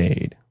have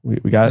made? We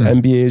got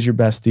NBA as your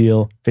best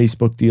deal,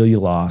 Facebook deal you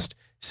lost.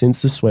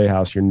 Since the Sway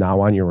house, you're now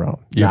on your own.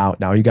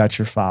 Now you got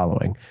your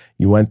following.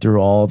 You went through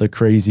all the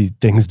crazy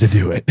things to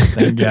do it.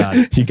 Thank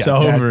God. You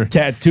got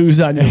tattoos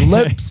on your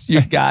lips.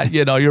 You got,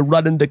 you're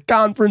running to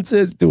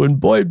conferences, doing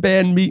boy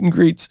band meet and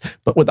greets,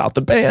 but without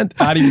the band.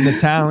 Not even the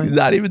talent.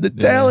 Not even the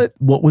talent.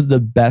 What was the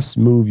best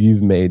move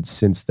you've made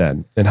since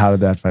then? And how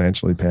did that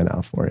financially pan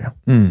out for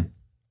you?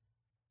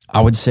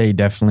 I would say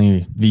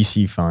definitely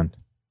VC fund.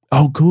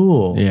 Oh,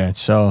 cool. Yeah.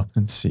 So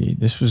let's see.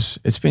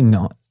 It's been,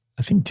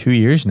 I think, 2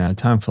 years now.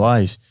 Time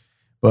flies.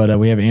 But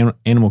we have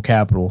Animal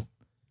Capital.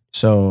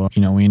 So,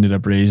 we ended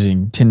up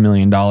raising $10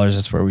 million.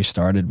 That's where we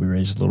started. We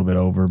raised a little bit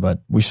over,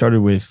 but we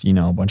started with,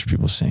 a bunch of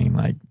people saying,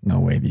 like,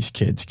 no way these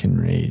kids can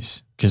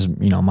raise. Because,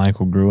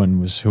 Michael Gruen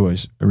was who I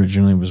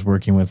originally was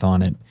working with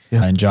on it,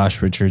 and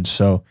Josh Richards.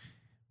 So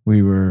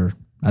we were,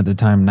 at the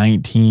time,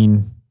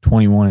 19,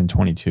 21, and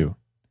 22.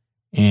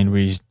 And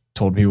we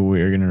told people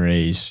we were going to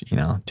raise,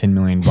 $10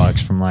 million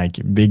from like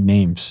big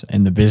names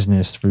in the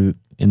business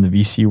in the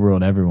VC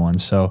world, everyone.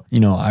 So,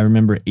 I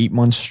remember 8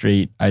 months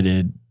straight, I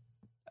did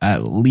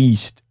at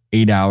least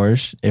 8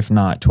 hours, if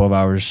not 12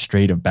 hours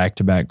straight of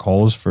back-to-back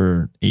calls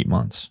for 8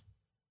 months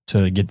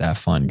to get that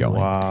fund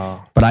going.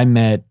 Wow. But I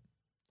met,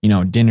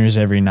 dinners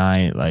every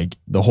night, like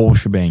the whole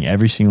shebang,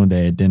 every single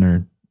day at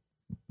dinner,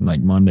 like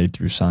Monday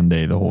through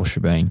Sunday, the whole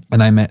shebang.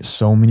 And I met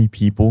so many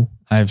people.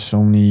 I have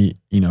so many,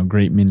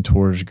 great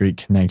mentors, great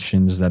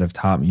connections that have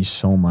taught me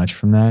so much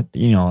from that.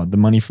 The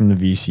money from the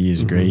VC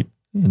is great,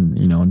 and,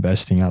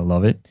 investing, I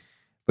love it.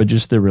 But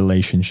just the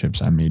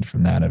relationships I made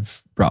from that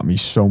have brought me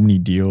so many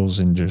deals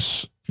and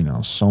just,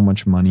 so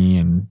much money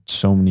and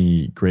so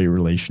many great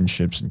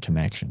relationships and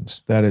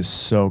connections. That is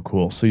so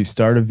cool. So you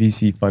start a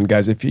VC fund.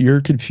 Guys, if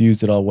you're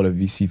confused at all what a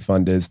VC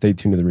fund is, stay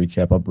tuned to the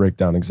recap. I'll break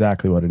down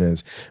exactly what it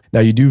is.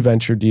 Now, you do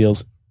venture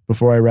deals.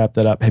 Before I wrap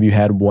that up, have you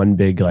had one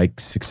big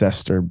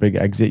success or big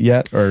exit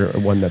yet, or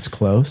one that's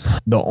close?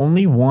 The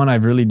only one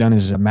I've really done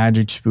is a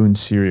Magic Spoon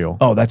cereal.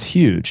 Oh, that's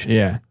huge.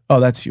 Yeah. Oh,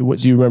 that's what.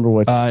 Do you remember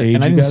what stage?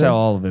 And I didn't sell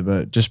all of it,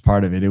 but just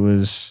part of it. It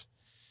was.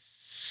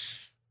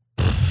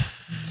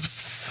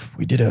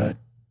 We did a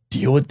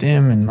deal with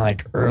them in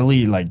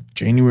early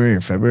January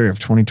or February of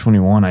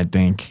 2021, I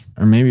think,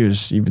 or maybe it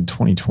was even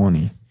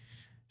 2020,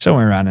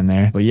 somewhere around in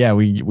there. But yeah,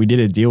 we did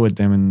a deal with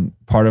them, and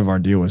part of our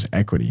deal was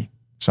equity.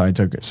 So I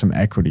took some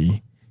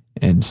equity,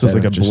 and so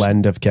it was a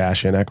blend of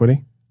cash and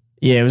equity.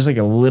 Yeah, it was a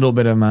little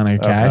bit amount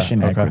of cash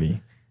and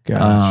equity.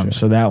 Gotcha.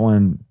 So that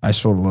one, I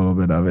sold a little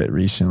bit of it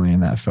recently,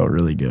 and that felt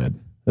really good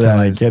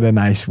to get a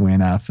nice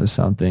win out of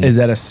something. Is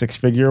that a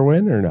 6-figure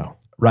win or no?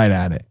 Right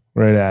at it.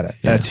 Right at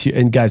it. Yeah.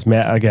 And guys,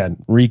 Matt, again,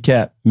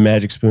 recap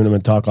Magic Spoon. I'm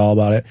going to talk all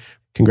about it.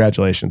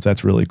 Congratulations.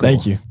 That's really cool.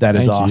 Thank you. That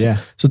is awesome.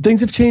 Yeah. So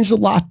things have changed a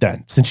lot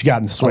then since you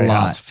got in the Sway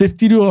house. $50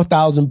 to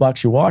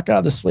 $1,000. You walk out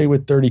of the Sway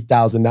with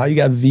 $30,000. Now you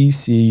got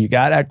VC, you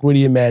got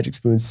equity in Magic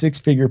Spoon,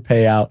 6-figure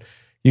payout.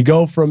 You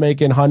go from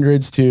making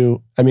hundreds to,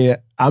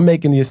 I'm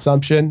making the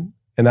assumption,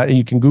 and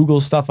you can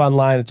Google stuff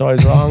online. It's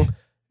always wrong.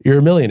 You're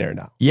a millionaire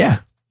now.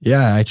 Yeah.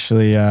 Yeah,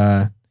 actually,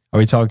 are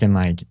we talking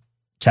like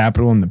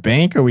capital in the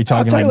bank, or are we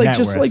talking like net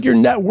just worth? like your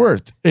net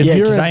worth? If Yeah,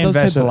 you're because at I those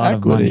invest types a lot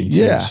of equity, money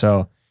too.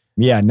 So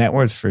yeah, net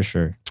worth for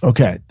sure.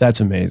 Okay, that's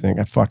amazing.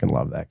 I fucking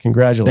love that.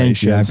 Congratulations.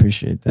 Thank you. I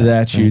appreciate that.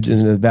 That's huge.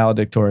 And the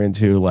valedictorian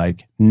too.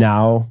 Like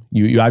now,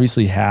 you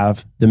obviously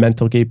have the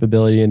mental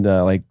capability and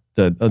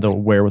the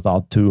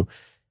wherewithal to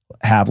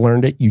have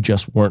learned it. You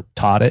just weren't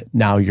taught it.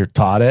 Now you're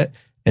taught it,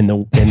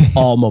 and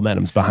all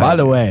momentum's behind. By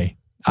the you. way,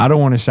 I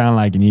don't want to sound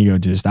like an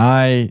egotist.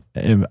 I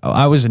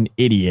was an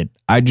idiot.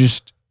 I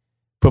just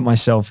put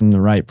myself in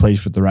the right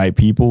place with the right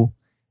people,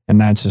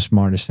 and that's the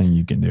smartest thing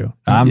you can do.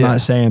 I'm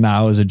not saying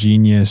I was a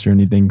genius or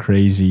anything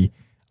crazy.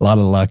 A lot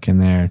of luck in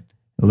there.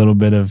 A little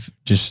bit of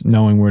just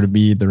knowing where to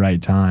be at the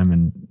right time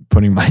and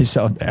putting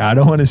myself there. I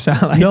don't want to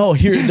sound like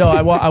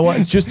I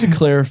want just to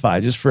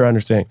clarify, just for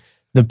understanding.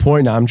 The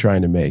point I'm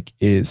trying to make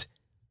is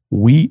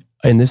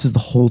and this is the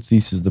whole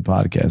thesis of the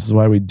podcast. This is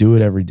why we do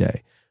it every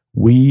day.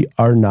 We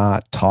are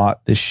not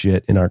taught this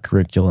shit in our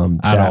curriculum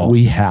that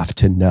we have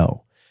to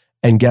know.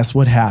 And guess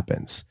what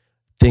happens?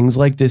 Things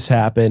like this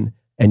happen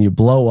and you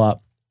blow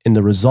up. And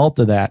the result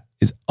of that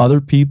is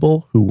other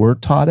people who were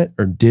taught it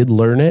or did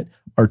learn it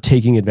are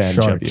taking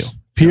advantage of you.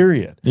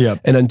 Period. Yeah.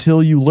 And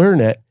until you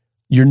learn it,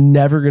 you're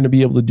never going to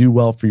be able to do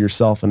well for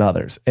yourself and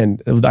others.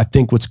 And I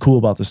think what's cool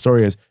about the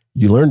story is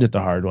you learned it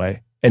the hard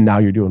way, and now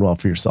you're doing well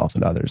for yourself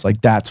and others.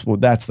 Like that's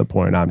the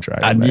point I'm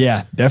trying to make.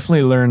 Yeah,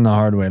 definitely learned the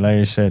hard way. Like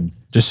I said,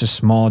 just a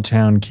small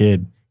town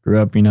kid, grew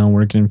up,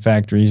 working in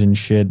factories and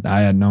shit.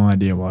 I had no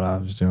idea what I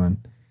was doing.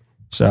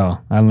 So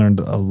I learned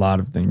a lot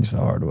of things the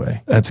hard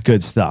way. That's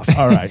good stuff.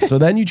 All right. So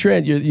then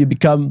you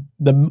become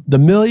the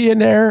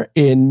millionaire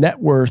in net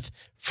worth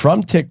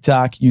from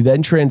TikTok. You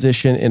then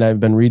transition, and I've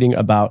been reading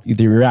about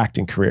your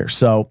acting career.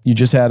 So you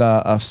just had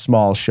a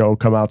small show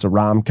come out. It's a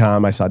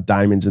rom-com. I saw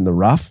Diamonds in the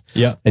Rough.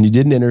 Yeah. And you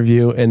did an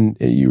interview, and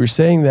you were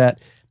saying that,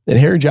 and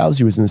Harry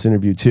Jowsey was in this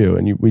interview too,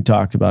 and we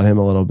talked about him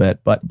a little bit,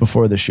 but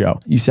before the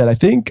show, you said, I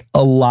think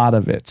a lot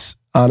of it's,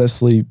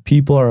 honestly,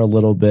 people are a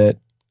little bit,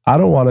 I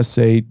don't want to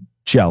say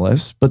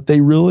jealous, but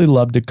they really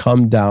love to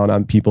come down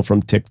on people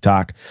from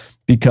TikTok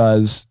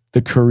because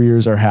the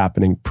careers are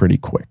happening pretty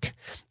quick.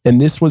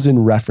 And this was in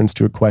reference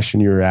to a question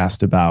you were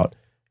asked about.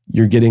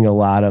 You're getting a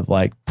lot of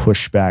like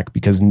pushback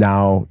because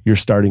now you're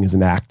starting as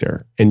an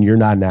actor and you're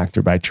not an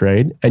actor by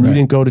trade and you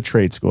didn't go to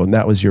trade school. And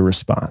that was your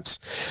response.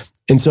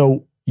 And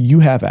so you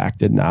have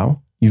acted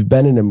now. You've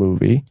been in a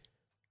movie.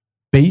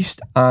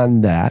 Based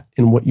on that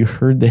and what you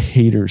heard the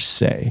haters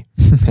say,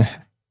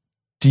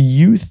 do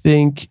you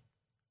think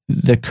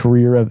the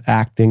career of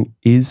acting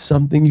is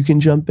something you can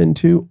jump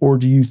into, or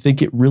do you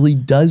think it really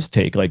does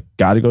take, like,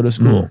 got to go to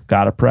school,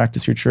 got to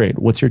practice your trade?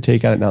 What's your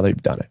take on it now that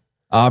you've done it?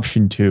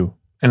 Option 2.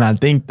 And I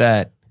think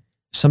that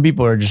some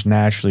people are just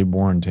naturally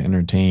born to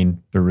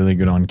entertain. They're really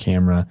good on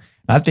camera.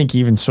 I think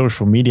even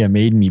social media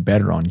made me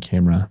better on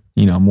camera,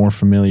 more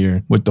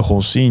familiar with the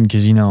whole scene.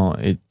 Cause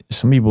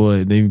some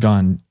people, they've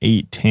gone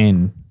 8,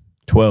 10,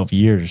 12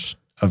 years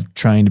of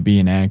trying to be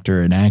an actor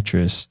or an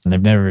actress, and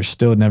they've never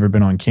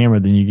been on camera.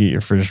 Then you get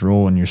your first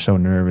role and you're so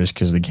nervous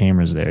because the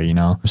camera's there,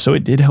 So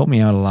it did help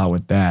me out a lot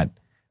with that.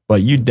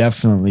 But you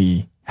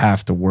definitely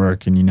have to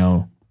work. And,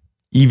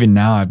 even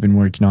now I've been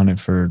working on it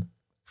for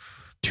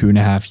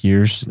 2.5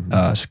 years.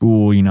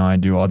 School, I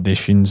do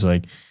auditions.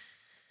 Like,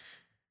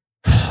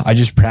 I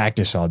just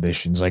practice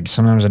auditions. Like,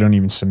 sometimes I don't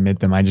even submit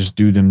them. I just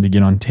do them to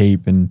get on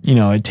tape. And,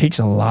 it takes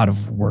a lot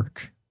of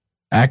work.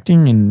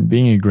 Acting and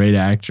being a great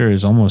actor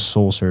is almost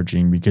soul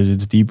searching because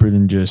it's deeper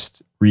than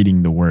just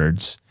reading the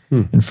words.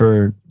 And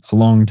for a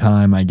long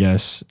time, I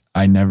guess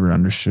I never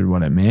understood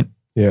what it meant.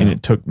 Yeah. And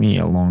it took me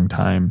a long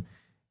time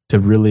to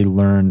really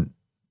learn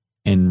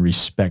and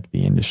respect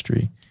the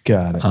industry.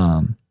 Got it.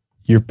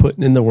 You're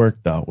putting in the work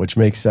though, which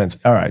makes sense.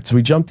 All right. So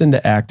we jumped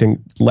into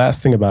acting.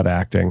 Last thing about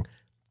acting,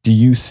 do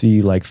you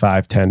see like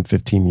 5, 10,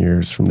 15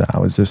 years from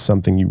now? Is this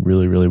something you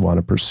really, really want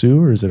to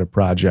pursue, or is it a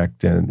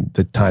project in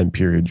the time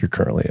period you're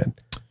currently in?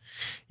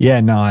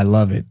 Yeah, no, I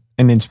love it.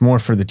 And it's more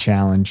for the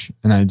challenge.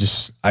 And I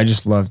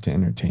just love to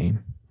entertain.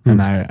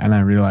 And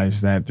I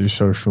realize that through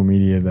social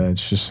media that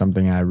it's just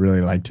something I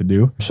really like to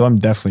do. So I'm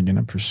definitely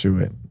going to pursue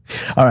it.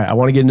 All right. I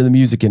want to get into the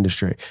music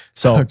industry.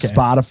 So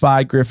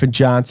Spotify, Griffin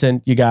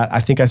Johnson, you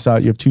have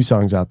 2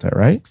 songs out there,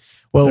 right?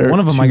 Well,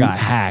 one of them I got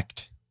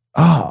hacked.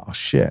 Oh,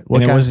 shit. It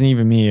wasn't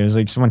even me. It was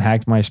like someone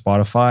hacked my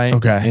Spotify.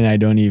 Okay. And I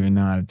don't even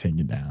know how to take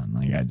it down.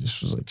 Like, I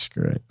just was like,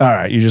 screw it. All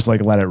right. You just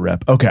like let it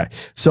rip. Okay.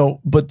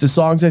 So, but the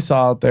songs I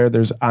saw out there,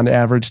 there's on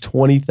average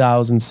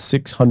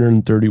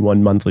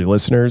 20,631 monthly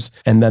listeners.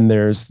 And then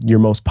there's your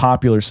most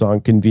popular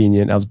song,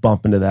 Convenient. I was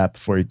bumping to that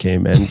before you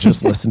came in.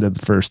 Just listened to it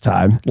the first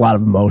time. A lot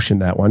of emotion,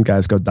 that one.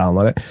 Guys, go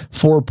download it.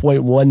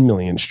 4.1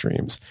 million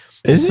streams.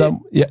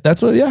 Yeah,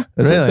 that's what it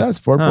says.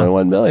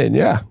 4.1 million.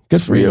 Yeah.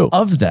 Good for you.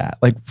 Of that,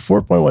 like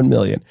 4.1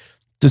 million.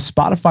 Does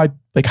Spotify,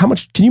 like, how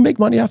much can you make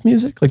money off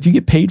music? Like, do you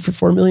get paid for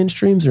 4 million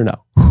streams or no?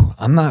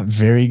 I'm not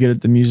very good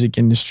at the music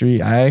industry.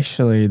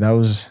 That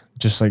was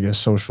just like a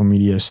social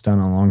media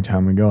stunt a long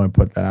time ago. I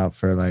put that out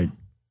for I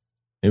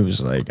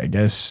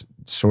guess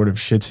sort of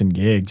shits and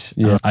gigs.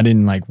 Yeah. I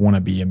didn't like want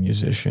to be a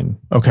musician.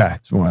 Okay.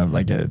 It's more of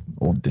like an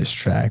old diss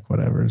track,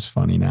 whatever. It's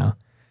funny now.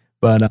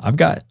 But I've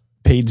got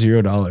paid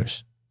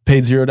 $0.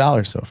 Paid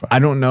 $0 so far. I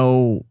don't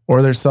know.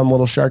 Or there's some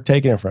little shark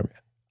taking it from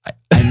you.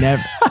 I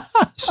never.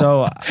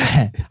 So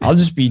I'll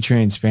just be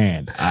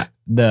transparent.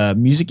 The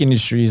music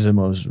industry is the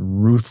most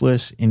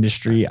ruthless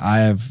industry I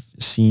have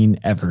seen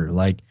ever.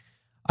 Like,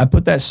 I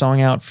put that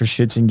song out for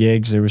shits and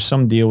gigs. There was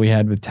some deal we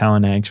had with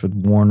Talent X, with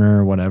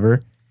Warner or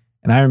whatever.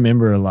 And I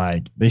remember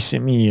like they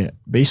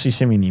basically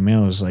sent me an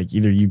email. It was like,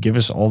 either you give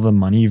us all the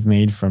money you've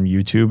made from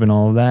YouTube and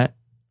all of that,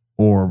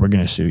 or we're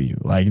going to sue you.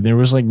 Like, there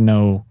was like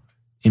no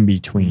in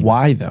between.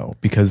 Why though?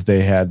 Because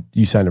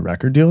you signed a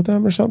record deal with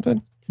them or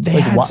something? They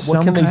like,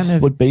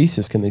 had what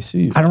basis can they sue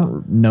you? I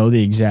don't know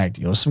the exact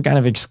deal. Some kind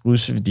of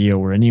exclusive deal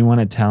where anyone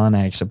at Talent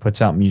X that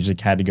puts out music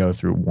had to go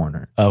through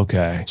Warner.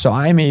 Okay. So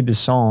I made the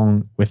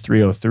song with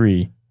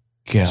 303.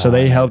 God. So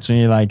they helped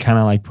me like kind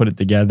of like put it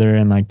together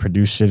and like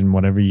produce it and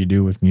whatever you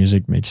do with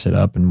music, mix it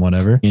up and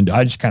whatever. And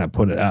I just kind of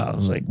put it out. I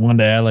was like, one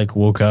day I like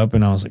woke up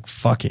and I was like,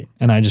 fuck it.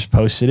 And I just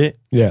posted it.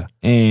 Yeah.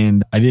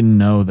 And I didn't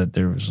know that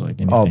there was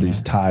like anything. All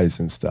these ties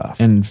and stuff.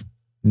 And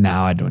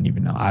now I don't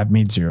even know. I've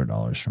made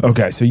 $0 from it.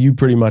 Okay. So you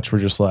pretty much were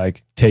just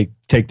like, take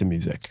the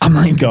music. I'm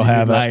like, go dude,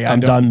 have it. like,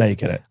 I'm done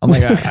making it. I'm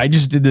like, I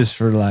just did this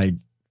for like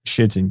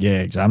shits and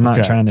gigs. I'm not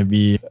Okay. trying to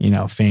be,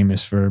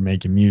 famous for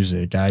making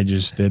music. I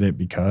just did it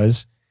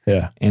because.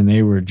 Yeah. And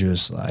they were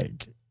just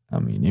like, I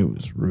mean, it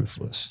was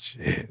ruthless.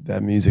 Shit,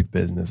 that music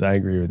business, I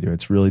agree with you.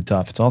 It's really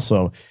tough. It's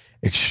also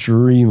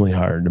extremely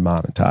hard to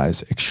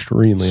monetize.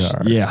 Extremely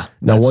hard. Yeah.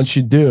 Now, once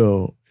you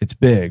do, it's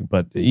big.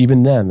 But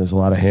even then, there's a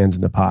lot of hands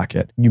in the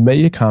pocket. You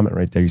made a comment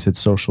right there. You said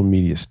social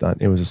media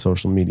stunt. It was a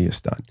social media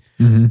stunt.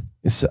 Mm-hmm.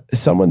 It's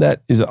someone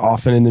that is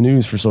often in the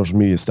news for social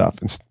media stuff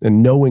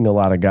and knowing a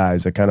lot of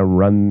guys that kind of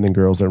run the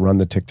girls that run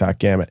the TikTok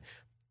gamut.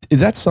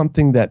 Is that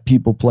something that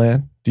people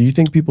plan? Do you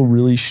think people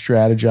really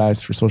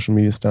strategize for social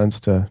media stunts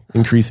to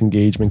increase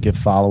engagement, get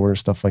followers,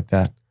 stuff like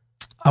that?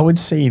 I would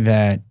say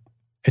that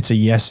it's a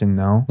yes and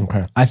no.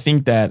 Okay. I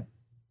think that,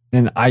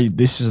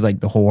 this is like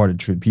the wholehearted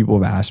truth.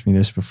 People have asked me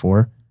this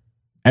before.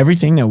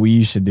 Everything that we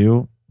used to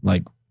do,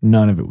 like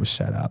none of it was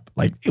set up.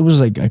 Like it was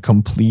like a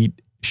complete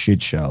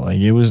shit show.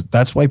 Like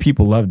that's why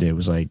people loved it. It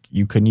was like,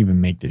 you couldn't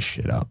even make this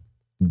shit up.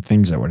 The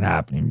things that were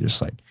happening,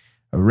 just like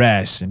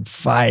arrests and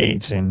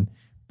fights and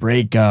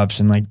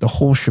breakups and like the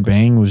whole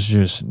shebang was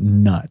just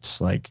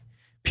nuts. Like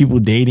people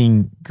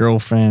dating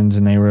girlfriends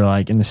and they were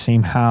like in the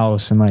same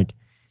house and like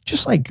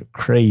just like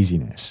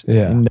craziness.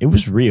 Yeah. And it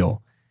was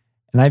real.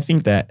 And I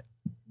think that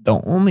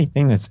the only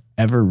thing that's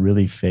ever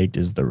really faked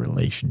is the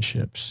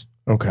relationships.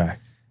 Okay.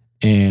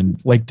 And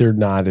like they're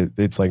not,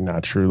 it's like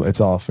not true. It's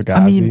all fugazi.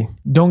 I mean,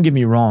 don't get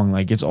me wrong.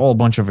 Like it's all a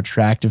bunch of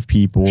attractive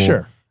people.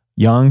 Sure.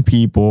 Young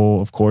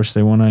people. Of course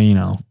they want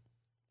to,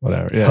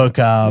 whatever. Yeah. hook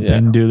up Yeah.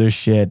 and do their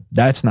shit.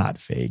 That's not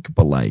fake.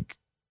 But like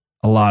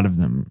a lot of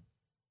them,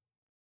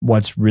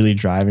 what's really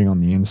driving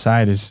on the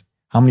inside is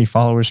how many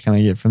followers can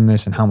I get from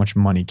this and how much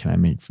money can I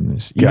make from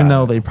this? Even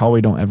though they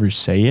probably don't ever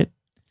say it.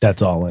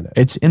 That's all in it.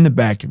 It's in the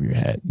back of your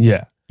head.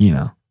 Yeah.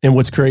 And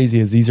what's crazy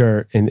is these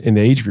are in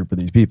the age group of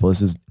these people,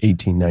 this is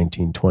 18,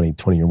 19, 20,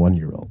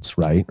 21-year-olds,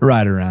 right?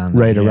 Right around.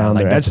 Right there. around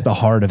like there. that's the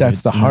heart of it.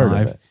 That's the heart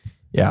of it.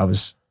 Yeah. I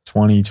was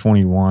 20,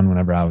 21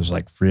 whenever I was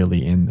like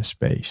really in the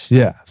space.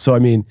 Yeah. So, I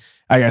mean,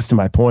 I guess to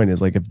my point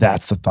is like, if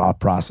that's the thought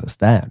process,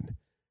 then,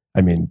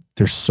 I mean,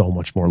 there's so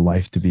much more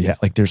life to be had.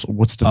 Like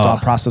what's the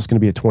thought process going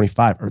to be at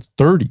 25 or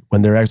 30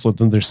 when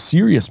there's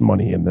serious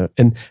money in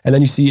and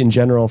then you see in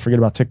general, forget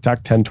about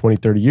TikTok 10, 20,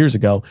 30 years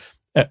ago,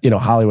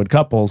 Hollywood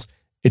couples,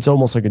 it's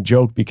almost like a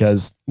joke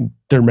because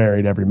they're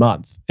married every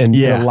month. And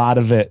a lot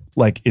of it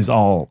like is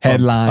all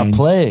headlines, a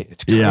play.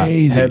 It's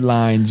crazy.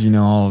 Headlines,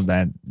 all of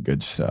that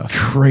good stuff.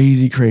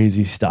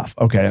 Crazy stuff.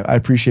 Okay. I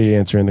appreciate you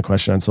answering the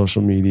question on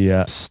social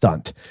media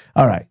stunt.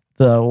 All right.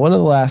 One of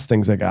the last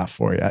things I got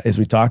for you is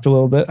we talked a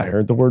little bit. I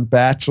heard the word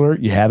bachelor.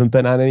 You haven't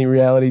been on any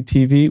reality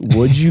TV.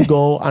 Would you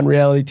go on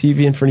reality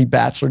TV? And for any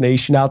Bachelor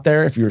Nation out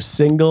there, if you're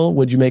single,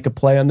 would you make a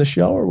play on the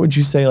show? Or would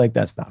you say like,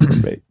 that's not for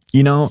me?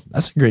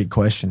 That's a great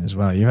question as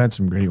well. You've had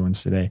some great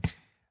ones today.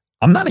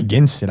 I'm not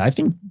against it. I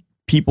think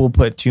people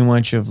put too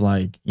much of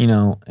like,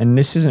 and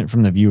this isn't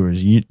from the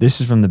viewers.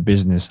 This is from the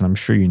business. And I'm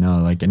sure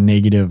like a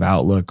negative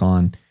outlook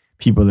on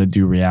people that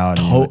do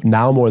reality.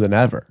 Now more than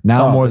ever.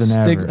 More than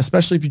ever.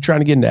 Especially if you're trying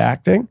to get into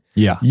acting.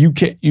 Yeah. You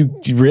can't,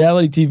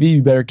 reality TV,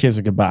 you better kiss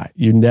it goodbye.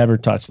 You never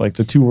touch, like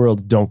the two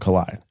worlds don't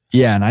collide.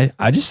 Yeah. And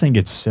I just think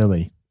it's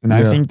silly. And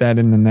I think that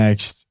in the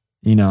next,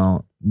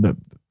 the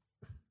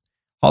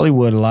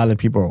Hollywood, a lot of the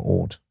people are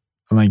old.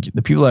 And like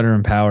the people that are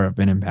in power have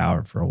been in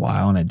power for a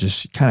while and it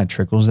just kind of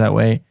trickles that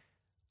way.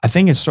 I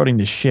think it's starting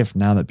to shift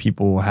now that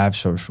people have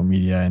social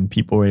media and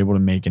people are able to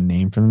make a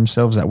name for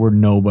themselves that were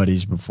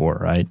nobodies before,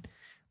 right?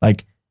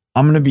 Like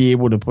I'm going to be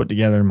able to put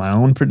together my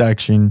own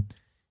production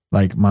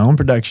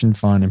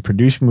fund and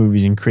produce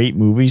movies and create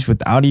movies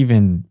without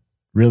even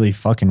really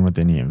fucking with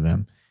any of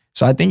them.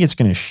 So I think it's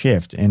going to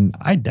shift and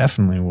I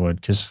definitely would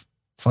because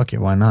fuck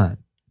it, why not?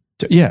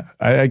 Yeah.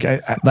 I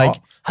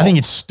think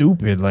it's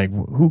stupid. Like,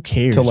 who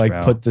cares? To like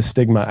bro? put the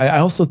stigma. I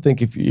also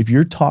think if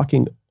you're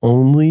talking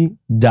only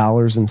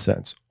dollars and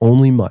cents,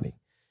 only money,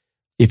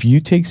 if you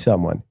take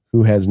someone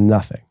who has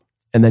nothing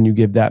and then you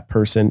give that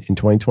person in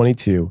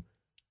 2022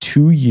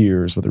 2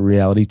 years with a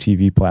reality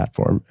TV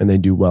platform and they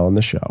do well in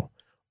the show,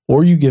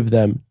 or you give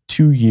them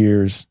 2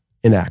 years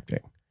in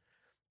acting,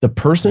 the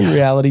person in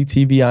reality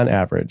TV on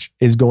average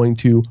is going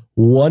to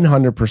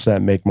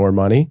 100% make more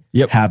money,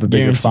 have a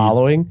bigger Guaranteed.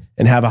 following,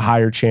 and have a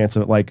higher chance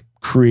of like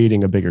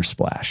creating a bigger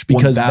splash,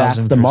 because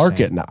that's the 1000%.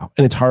 market now.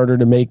 And it's harder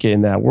to make it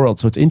in that world.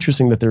 So it's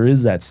interesting that there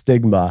is that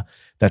stigma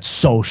that's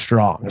so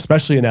strong,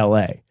 especially in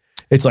LA.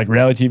 It's like,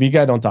 reality TV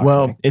guy, don't talk to me.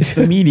 Well, it's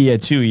the media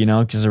too, you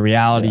know, because a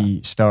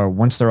reality star,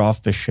 once they're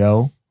off the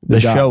show, the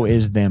show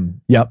is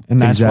them. Yep. And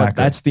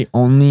that's the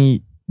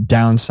only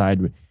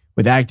downside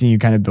with acting. You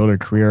kind of build a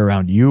career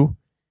around you.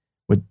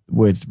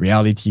 With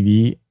reality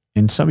TV,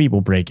 and some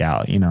people break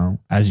out, you know,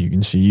 as you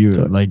can see,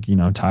 like, you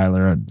know,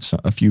 Tyler,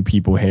 a few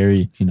people,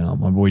 Harry, you know,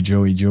 my boy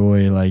Joey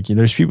Joy, like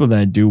there's people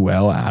that do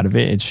well out of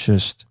it. It's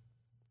just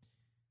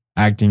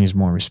acting is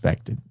more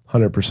respected.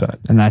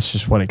 100%. And that's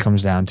just what it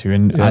comes down to.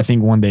 And I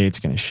think one day it's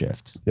going to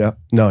shift. Yeah.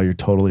 No, you're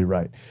totally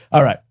right.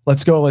 All right,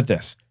 let's go with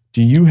this.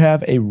 Do you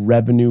have a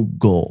revenue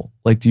goal?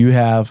 Like, do you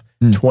have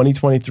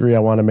 2023, I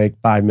want to make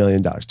 $5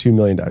 million, $2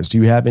 million. Do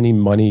you have any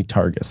money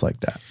targets like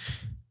that?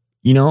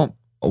 You know,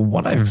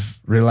 what I've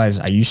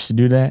realized, I used to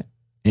do that,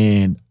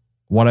 and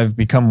what I've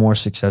become more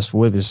successful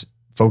with is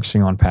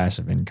focusing on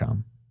passive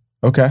income.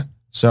 Okay.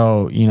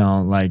 So, you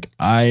know, like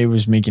I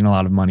was making a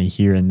lot of money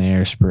here and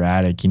there,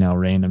 sporadic, you know,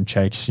 random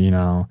checks, you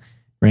know,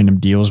 random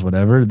deals,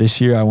 whatever. This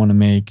year I want to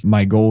make,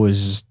 my goal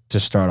is to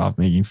start off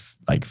making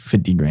like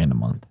 50 grand a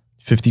month.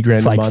 50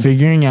 grand a month?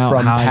 Figuring out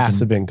from how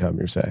passive income,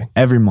 you're saying?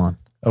 Every month.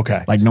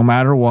 Okay. Like no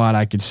matter what,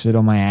 I could sit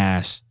on my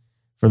ass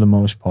for the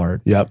most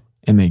part. Yep.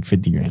 And make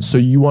 50 grand. So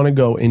you want to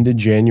go into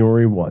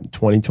January 1,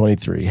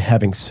 2023,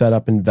 having set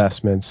up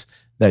investments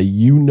that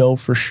you know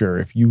for sure,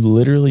 if you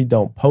literally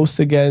don't post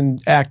again,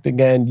 act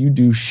again, you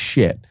do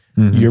shit,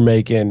 you're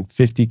making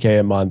 50K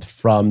a month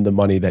from the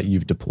money that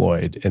you've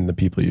deployed and the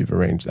people you've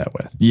arranged that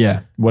with. Yeah,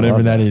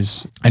 whatever that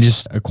is. I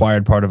just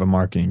acquired part of a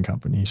marketing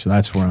company, so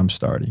that's where I'm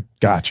starting.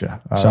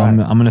 Gotcha. So I'm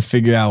going to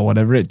figure out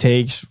whatever it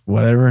takes,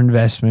 whatever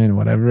investment,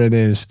 whatever it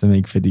is to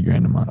make 50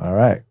 grand a month. All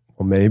right.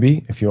 Well,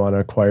 maybe if you want to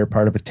acquire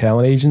part of a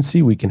talent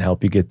agency, we can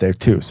help you get there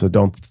too. So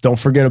don't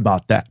forget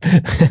about that.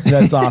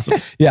 That's awesome.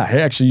 Yeah.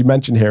 Actually, you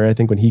mentioned Harry. I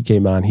think when he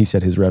came on, he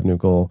said his revenue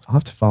goal, I'll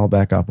have to follow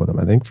back up with him.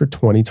 I think for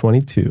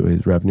 2022,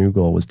 his revenue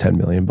goal was $10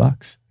 million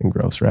in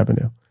gross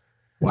revenue.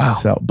 Wow.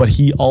 So, but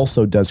he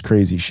also does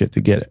crazy shit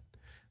to get it.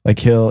 Like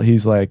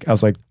he's like, I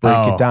was like,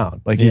 break it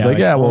down. Like he's like,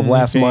 well,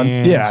 last month,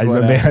 I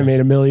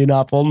made $1 million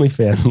off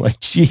OnlyFans. I'm like,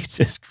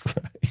 Jesus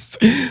Christ.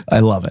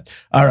 I love it.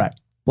 All right.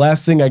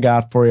 Last thing I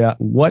got for you,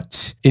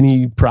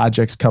 any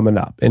projects coming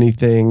up?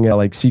 Anything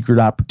like secret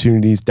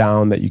opportunities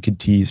down that you could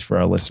tease for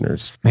our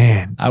listeners?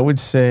 Man, I would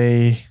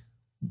say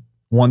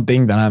one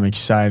thing that I'm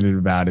excited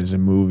about is a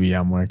movie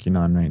I'm working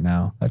on right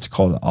now. That's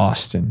called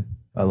Austin.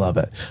 I love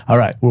it. All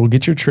right. We'll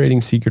get your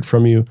trading secret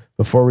from you.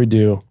 Before we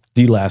do,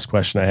 the last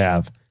question I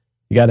have,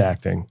 you got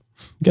acting,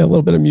 you got a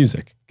little bit of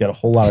music, you got a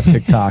whole lot of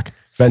TikTok,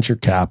 venture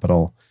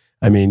capital.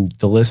 I mean,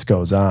 the list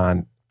goes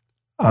on.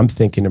 I'm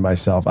thinking to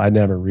myself, I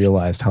never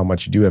realized how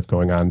much you do have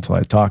going on until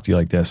I talk to you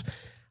like this.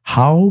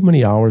 How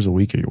many hours a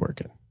week are you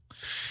working?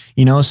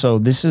 You know, so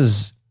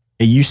it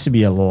used to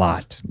be a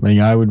lot. Like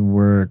I would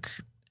work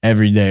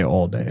every day,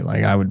 all day.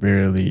 Like I would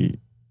barely,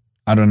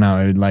 I don't know.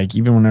 It would like,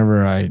 even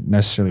whenever I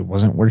necessarily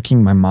wasn't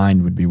working, my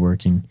mind would be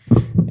working.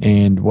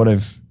 And what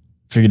I've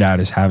figured out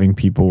is having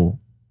people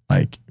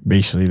like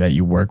basically that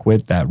you work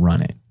with that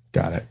run it.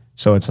 Got it.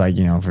 So it's like,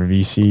 you know, for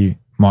VC,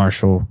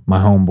 Marshall, my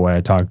homeboy,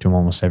 I talk to him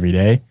almost every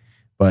day.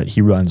 But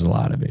he runs a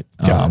lot of it.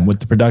 With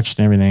the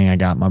production and everything, I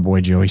got my boy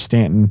Joey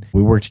Stanton.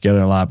 We work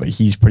together a lot, but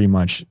he's pretty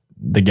much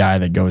the guy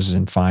that goes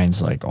and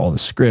finds like all the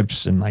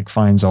scripts and like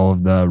finds all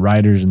of the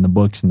writers and the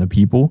books and the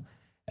people.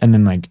 And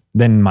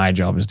then my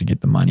job is to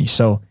get the money.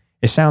 So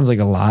it sounds like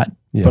a lot,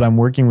 but I'm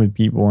working with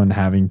people and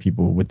having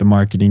people with the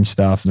marketing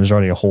stuff. And there's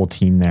already a whole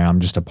team there.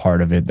 I'm just a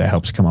part of it that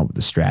helps come up with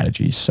the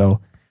strategies.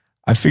 So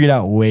I figured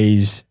out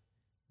ways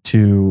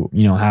to,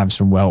 you know, have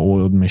some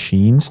well-oiled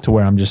machines to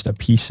where I'm just a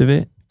piece of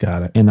it.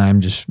 Got it. And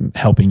I'm just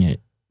helping it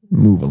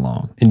move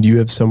along. And do you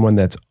have someone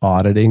that's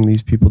auditing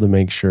these people to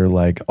make sure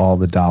like all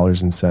the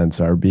dollars and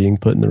cents are being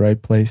put in the right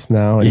place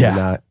now? And you're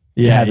not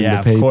having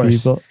to pay of course.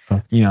 people?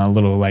 Oh. You know, a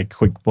little like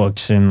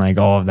QuickBooks and like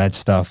all of that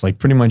stuff. Like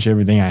pretty much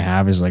everything I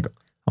have is like,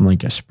 I'm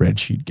like a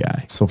spreadsheet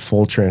guy. So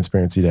full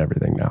transparency to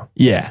everything now.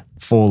 Yeah.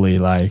 Fully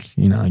like,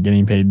 you know,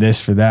 getting paid this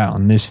for that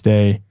on this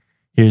day.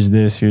 Here's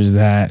this, here's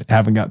that.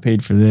 Haven't got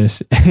paid for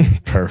this.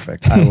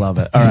 Perfect. I love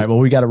it. All right. Well,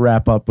 we got to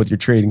wrap up with your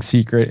trading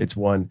secret. It's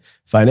one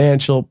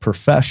financial,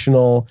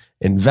 professional,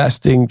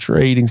 investing,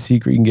 trading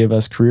secret you can give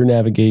us, career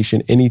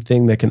navigation,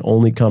 anything that can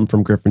only come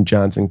from Griffin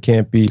Johnson.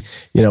 Can't be,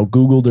 you know,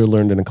 Googled or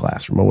learned in a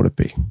classroom. What would it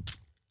be?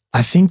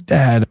 I think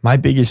that my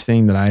biggest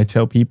thing that I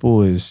tell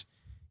people is,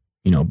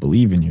 you know,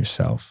 believe in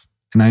yourself.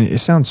 and it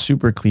sounds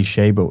super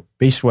cliche, but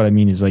basically what I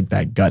mean is like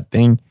that gut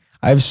thing.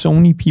 I have so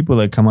many people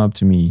that come up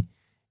to me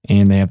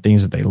and they have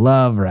things that they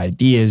love or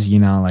ideas, you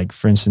know, like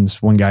for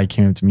instance, one guy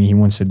came up to me, he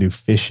wants to do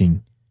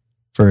fishing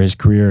for his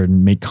career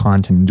and make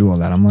content and do all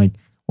that. I'm like,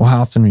 well,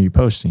 how often are you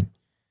posting?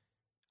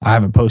 I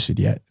haven't posted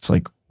yet. It's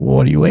like, well,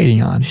 what are you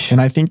waiting on?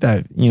 And I think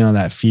that, you know,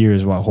 that fear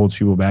is what holds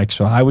people back.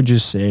 So I would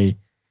just say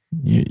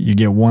you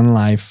get one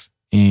life,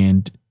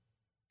 and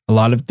a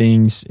lot of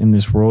things in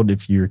this world,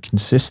 if you're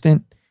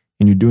consistent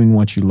and you're doing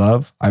what you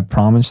love, I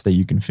promise that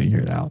you can figure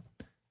it out.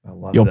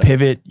 You'll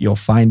pivot, you'll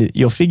find it,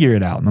 you'll figure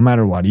it out no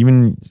matter what.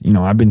 Even, you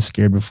know, I've been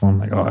scared before. I'm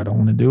like, oh, I don't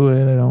want to do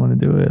it. I don't want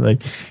to do it.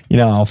 Like, you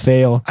know, I'll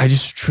fail. I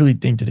just truly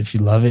think that if you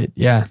love it,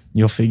 yeah,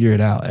 you'll figure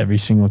it out every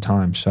single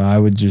time. So I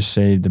would just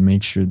say to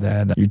make sure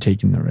that you're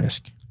taking the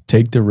risk.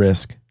 Take the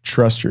risk,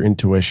 trust your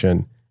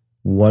intuition.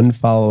 One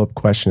follow-up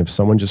question: if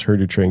someone just heard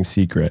your trading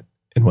secret,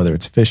 and whether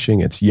it's fishing,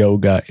 it's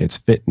yoga, it's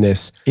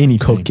fitness,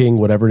 anything, cooking,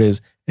 whatever it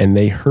is, and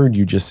they heard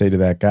you just say to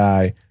that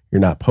guy,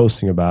 you're not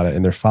posting about it,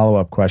 and their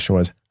follow-up question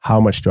was, how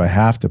much do I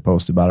have to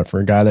post about it? For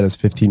a guy that has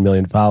 15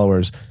 million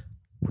followers,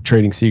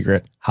 trading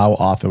secret, how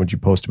often would you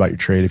post about your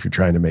trade if you're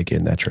trying to make it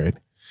in that trade?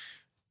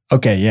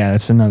 Okay, yeah,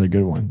 that's another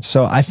good one.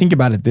 So I think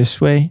about it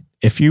this way.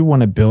 If you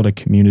want to build a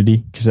community,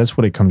 because that's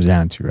what it comes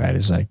down to, right?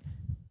 It's like,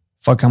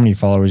 fuck how many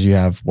followers you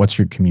have, what's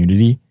your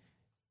community?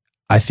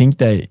 I think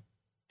that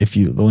if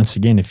you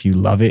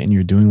love it and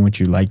you're doing what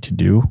you like to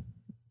do,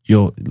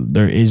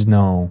 there is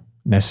no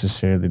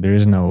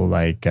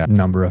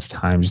number of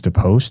times to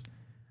post.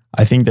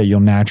 I think that you'll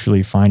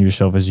naturally find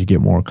yourself, as you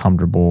get more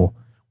comfortable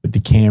with the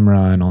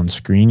camera and on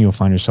screen, you'll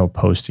find yourself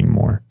posting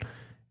more.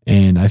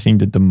 And I think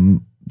that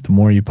the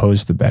more you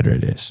post, the better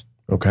it is.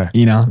 Okay.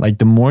 You know, like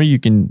the more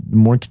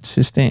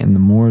consistent and the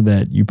more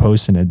that you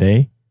post in a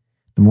day,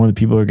 the more the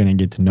people are going to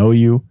get to know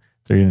you.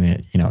 They're going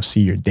to, you know, see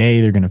your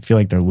day. They're going to feel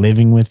like they're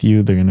living with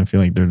you. They're going to feel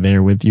like they're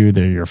there with you.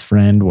 They're your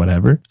friend,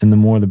 whatever. And the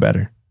more, the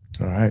better.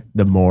 All right.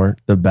 The more,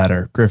 the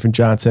better. Griffin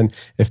Johnson,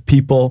 if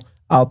people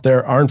out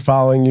there aren't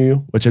following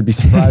you, which I'd be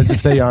surprised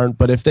if they aren't,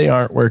 but if they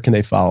aren't, where can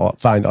they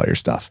find all your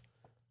stuff?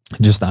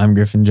 Just I'm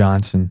Griffin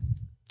Johnson.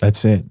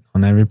 That's it.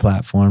 On every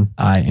platform,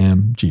 I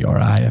am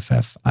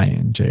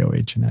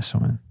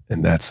GRIFFINJOHNSON.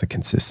 And that's the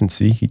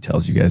consistency he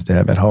tells you guys to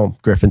have at home.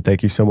 Griffin,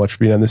 thank you so much for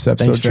being on this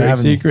episode of Trading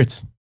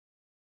Secrets.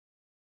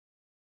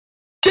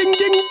 Ding,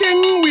 ding,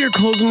 ding. We are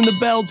closing the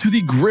bell to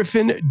the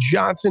Griffin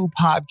Johnson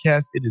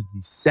podcast. It is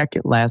the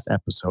second last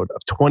episode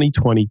of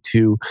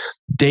 2022.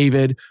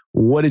 David,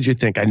 what did you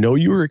think? I know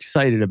you were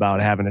excited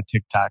about having a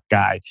TikTok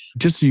guy.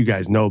 Just so you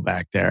guys know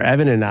back there,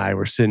 Evan and I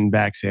were sitting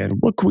back saying,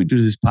 what can we do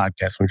to this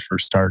podcast when we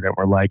first started? And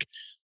we're like,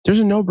 there's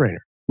a no-brainer.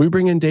 We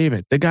bring in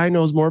David. The guy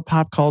knows more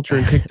pop culture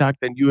and TikTok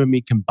than you and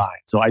me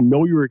combined. So I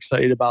know you were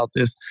excited about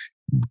this.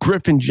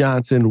 Griffin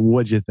Johnson,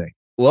 what'd you think?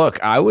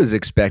 Look, I was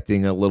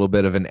expecting a little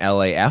bit of an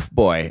LAF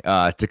boy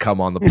to come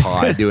on the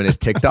pod doing his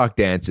TikTok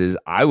dances.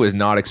 I was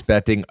not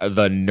expecting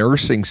the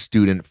nursing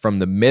student from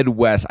the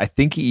Midwest. I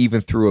think he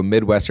even threw a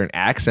Midwestern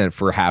accent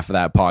for half of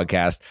that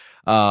podcast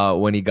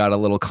when he got a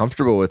little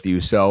comfortable with you.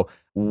 So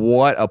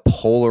what a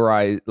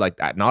polarized, like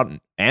not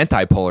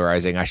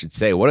anti-polarizing, I should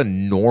say. What a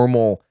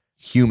normal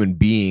human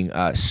being,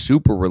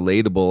 super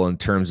relatable in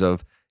terms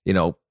of, you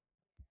know,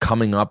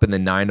 coming up in the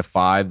 9 to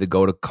 5 to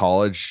go to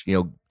college, you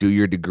know, do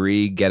your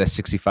degree, get a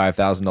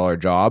 $65,000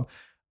 job.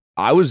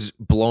 I was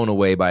blown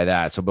away by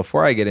that. So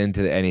before I get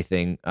into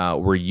anything,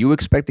 were you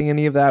expecting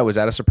any of that? Was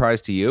that a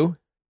surprise to you?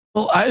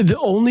 Well,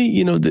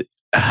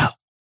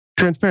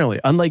 transparently,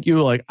 unlike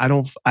you, like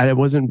I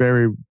wasn't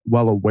very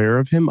well aware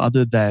of him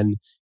other than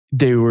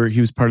he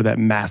was part of that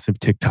massive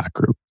TikTok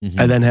group.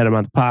 Mm-hmm. I then had him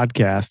on the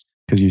podcast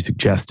because you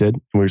suggested,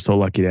 and we were so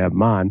lucky to have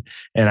him on.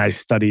 And I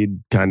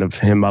studied kind of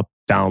him up,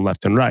 down,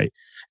 left, and right.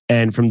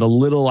 And from the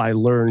little I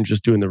learned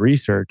just doing the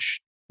research,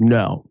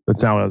 no,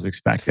 that's not what I was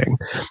expecting.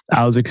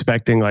 I was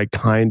expecting like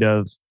kind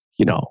of,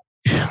 you know,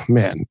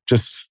 man,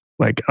 just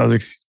like I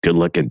was good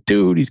looking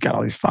dude. He's got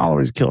all these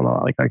followers, killing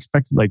all. Like I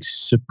expected like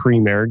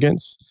supreme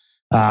arrogance.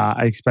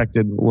 I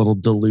expected a little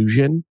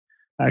delusion.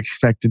 I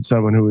expected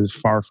someone who was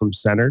far from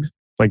centered.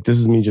 Like this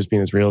is me just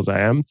being as real as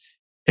I am.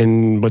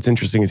 And what's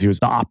interesting is he was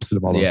the opposite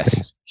of all those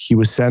things. He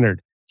was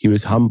centered. He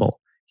was humble.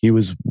 He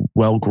was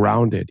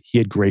well-grounded. He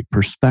had great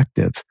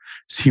perspective.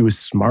 He was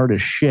smart as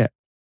shit.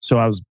 So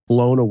I was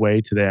blown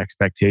away to the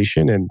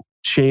expectation, and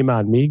shame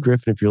on me,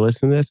 Griffin, if you're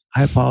listening to this,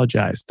 I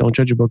apologize. Don't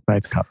judge a book by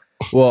its cover.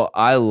 Well,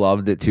 I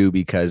loved it too,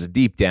 because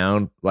deep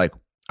down, like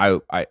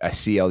I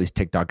see all these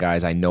TikTok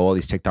guys. I know all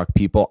these TikTok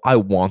people. I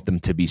want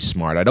them to be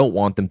smart. I don't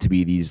want them to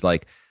be these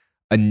like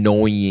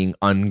annoying,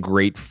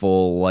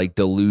 ungrateful, like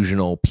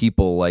delusional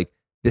people. Like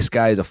this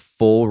guy is a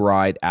full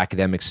ride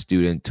academic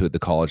student to the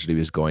college that he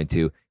was going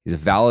to.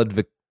 He's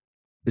a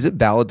is it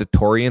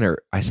valedictorian, or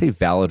I say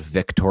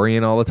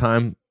valedictorian all the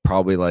time?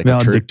 Probably like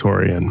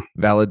valedictorian.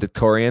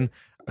 Valedictorian.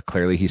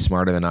 Clearly he's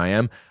smarter than I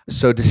am.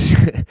 So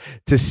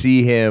to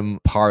see him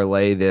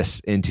parlay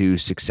this into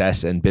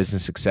success and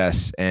business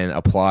success and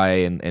apply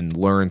and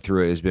learn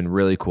through it has been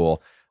really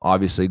cool.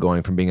 obviously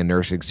going from being a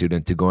nursing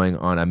student to going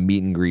on a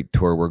meet and greet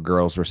tour where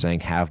girls were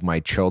saying, "Have my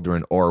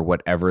children," or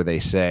whatever they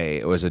say.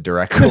 It was a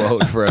direct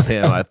quote from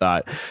him. I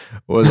thought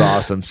was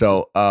awesome.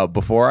 So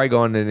before I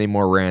go into any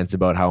more rants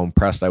about how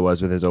impressed I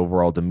was with his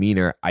overall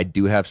demeanor, I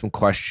do have some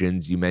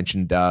questions. You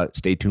mentioned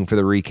stay tuned for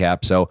the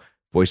recap. So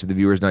voice of the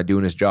viewer is not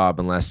doing his job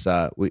unless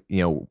I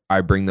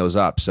bring those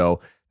up.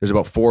 So there's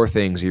about 4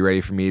 things. Are you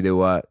ready for me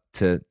to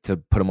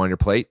put them on your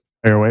plate?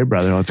 Fire away,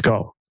 brother. Let's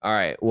go. All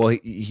right. Well,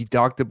 he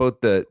talked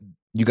about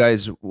you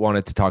guys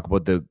wanted to talk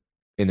about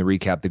in the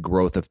recap, the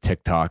growth of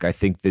TikTok. I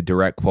think the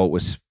direct quote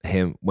was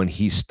him when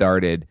he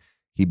started.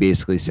 He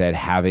basically said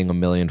having 1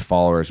 million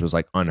followers was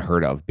like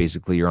unheard of.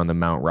 Basically, you're on the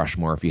Mount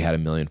Rushmore if you had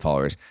 1 million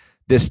followers.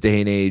 This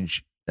day and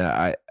age,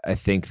 I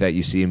think that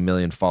you see 1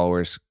 million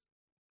followers,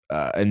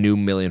 a new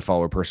 1 million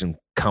follower person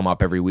come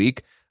up every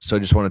week. So I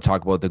just want to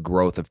talk about the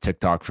growth of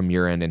TikTok from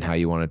your end and how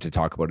you wanted to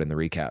talk about it in the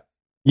recap.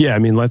 Yeah, I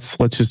mean, let's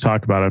just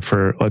talk about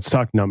it let's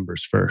talk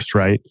numbers first,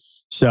 right?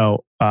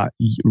 So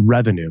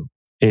revenue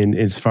in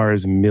as far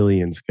as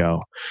millions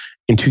go.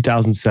 In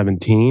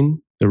 2017,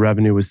 the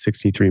revenue was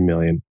 63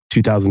 million.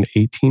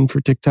 2018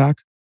 for TikTok,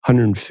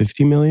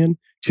 150 million.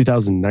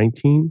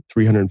 2019,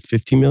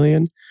 350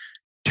 million.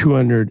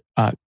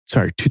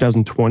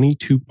 2020,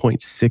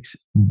 2.6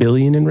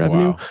 billion in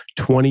revenue. Wow.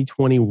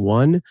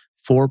 2021,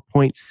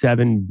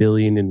 4.7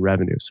 billion in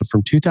revenue. So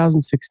from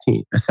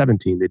 2017,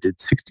 they did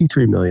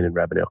 63 million in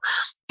revenue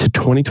to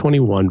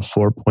 2021,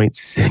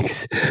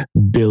 4.6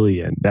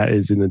 billion. That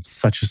is in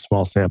such a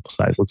small sample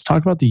size. Let's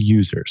talk about the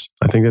users.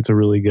 I think that's a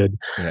really good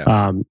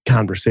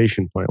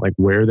conversation point, like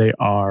where they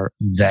are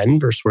then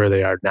versus where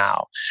they are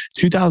now.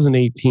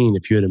 2018,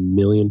 if you had 1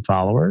 million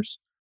followers,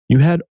 you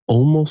had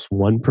almost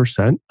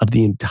 1% of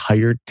the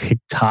entire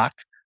TikTok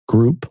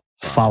group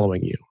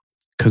following you,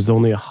 because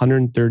only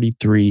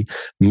 133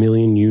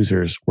 million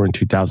users were in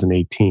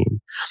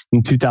 2018.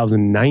 In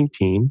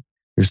 2019,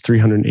 there's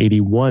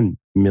 381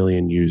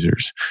 million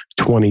users.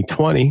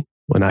 2020,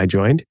 when I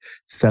joined,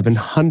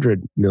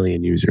 700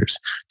 million users.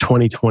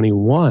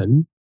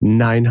 2021,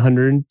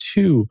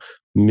 902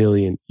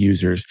 million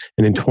users.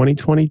 And in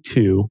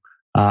 2022,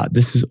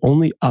 this is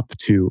only up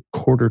to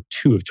quarter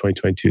 2 of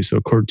 2022. So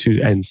quarter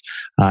 2 ends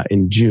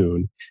in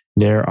June.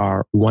 There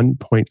are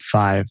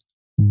 1.5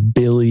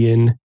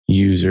 billion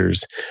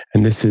users.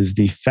 And this is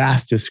the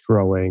fastest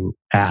growing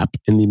app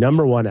and the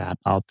number 1 app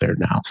out there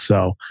now.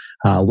 So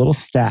little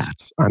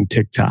stats on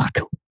TikTok.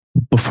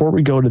 Before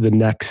we go to the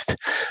next,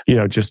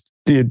 just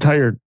the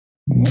entire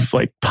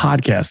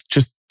podcast,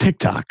 just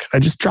TikTok. I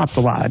just dropped a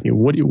lot.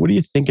 What do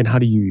you think and how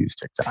do you use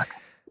TikTok?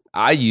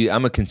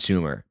 I'm a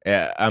consumer.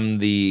 I'm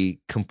the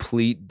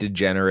complete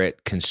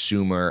degenerate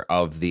consumer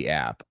of the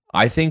app.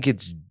 I think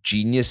it's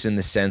genius in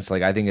the sense,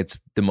 I think it's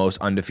the most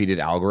undefeated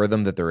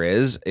algorithm that there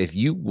is. If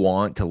you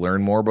want to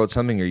learn more about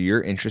something or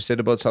you're interested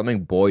about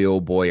something, boy, oh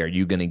boy, are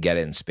you going to get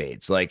it in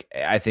spades.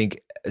 I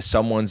think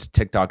someone's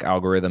TikTok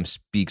algorithm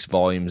speaks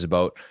volumes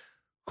about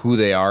who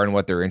they are and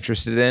what they're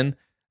interested in.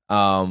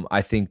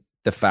 I think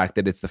the fact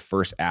that it's the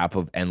first app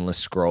of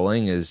endless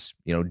scrolling is,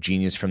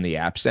 genius from the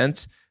app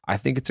sense. I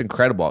think it's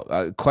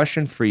incredible.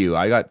 Question for you.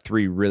 I got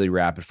 3 really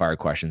rapid fire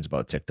questions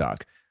about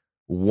TikTok.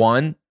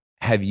 1,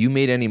 have you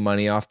made any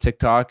money off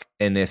TikTok?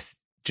 And if,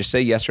 just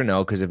say yes or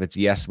no, because if it's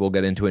yes, we'll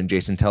get into it in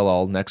Jason Tell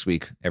All next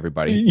week,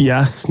 everybody.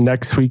 Yes,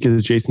 next week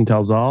is Jason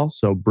Tells All.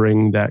 So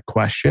bring that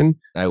question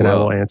I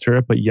will answer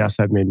it. But yes,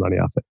 I've made money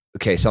off it.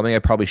 Okay, something I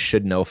probably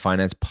should know,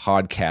 Finance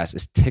Podcast.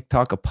 Is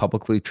TikTok a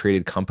publicly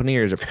traded company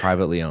or is it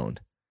privately owned?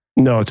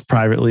 No, it's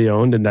privately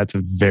owned. And that's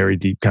a very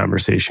deep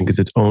conversation because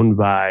it's owned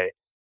by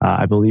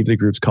I believe the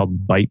group's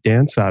called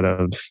ByteDance out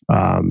of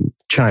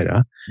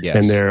China.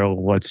 Yes. And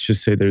let's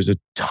just say there's a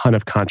ton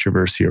of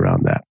controversy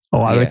around that. A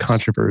lot of the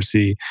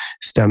controversy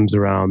stems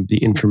around the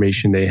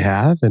information they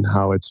have and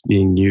how it's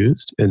being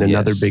used. And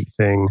another big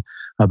thing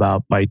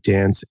about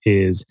ByteDance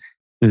is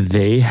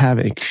they have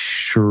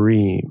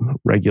extreme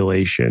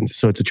regulations.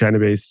 So it's a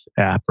China-based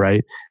app,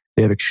 right?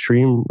 They have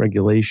extreme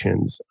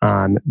regulations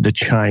on the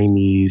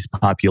Chinese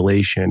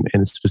population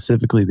and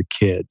specifically the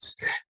kids.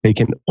 They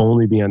can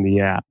only be on the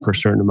app for a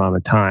certain amount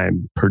of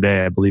time per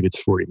day. I believe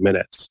it's 40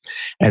 minutes.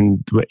 And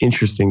the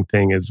interesting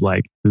thing is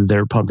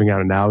they're pumping out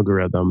an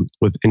algorithm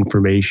with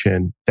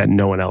information that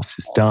no one else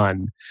has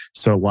done.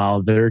 So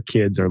while their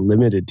kids are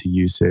limited to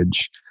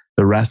usage,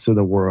 the rest of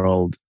the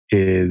world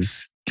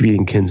is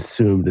being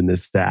consumed in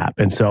this app.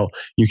 And so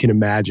you can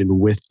imagine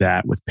with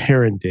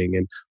parenting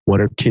and what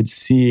are kids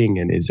seeing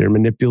and is there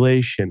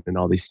manipulation and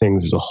all these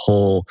things, there's a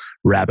whole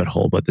rabbit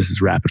hole, but this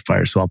is rapid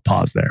fire. So I'll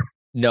pause there.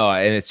 No,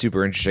 and it's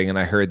super interesting. And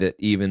I heard that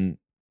even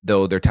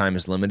though their time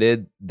is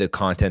limited, the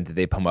content that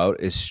they pump out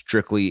is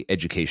strictly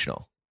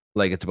educational.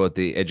 It's about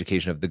the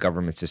education of the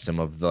government system,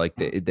 of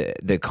the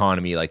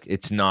economy.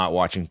 It's not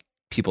watching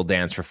people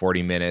dance for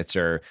 40 minutes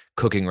or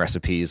cooking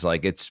recipes.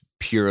 It's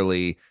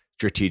purely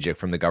strategic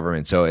from the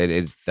government. So it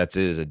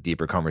is a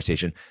deeper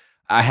conversation.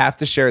 I have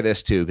to share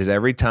this too, because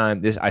every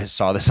time I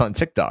saw this on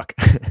TikTok.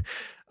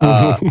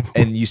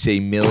 And you say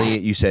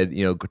million, you said,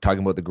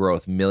 talking about the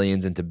growth,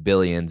 millions into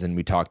billions, and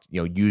we talked,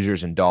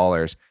 users and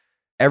dollars.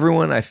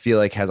 Everyone, I feel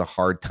like, has a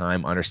hard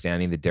time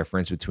understanding the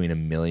difference between a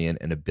million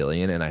and a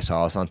billion. And I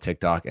saw this on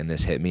TikTok and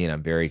this hit me, and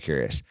I'm very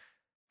curious.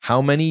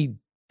 How many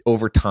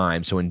over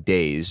time, so in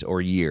days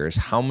or years,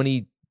 how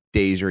many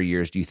days or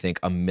years do you think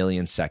a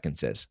million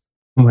seconds is?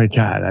 Oh my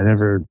God, I've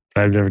never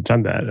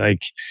done that.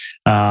 Like,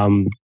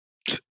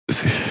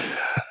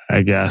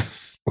 I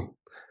guess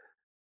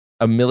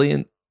a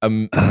million. I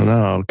don't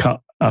know,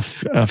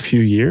 a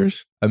few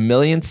years. A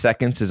million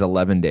seconds is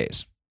 11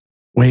 days.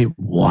 Wait,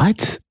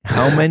 what?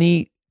 How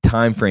many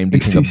time frame do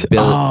you think a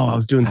billion? Oh, I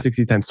was doing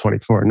 60 times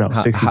 24. No,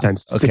 60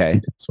 times 60 times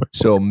 24.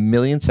 So a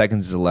million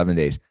seconds is 11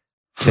 days.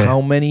 Okay.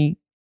 How many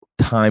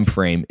time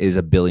frame is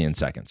a billion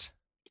seconds?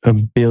 A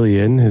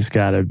billion has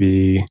got to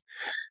be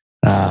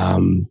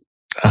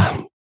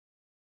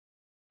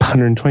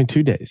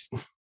 122 days.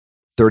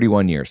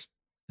 31 years.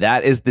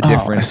 That is the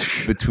difference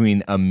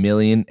between a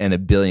million and a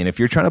billion. If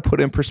you're trying to put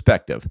it in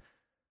perspective,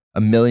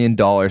 $1 million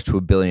to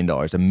 $1 billion,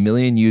 1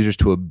 million users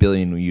to 1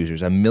 billion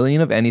users, 1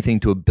 million of anything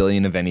to 1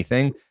 billion of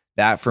anything.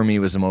 That for me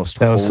was the most.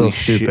 That was so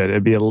stupid.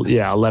 It'd be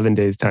 11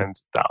 days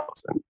times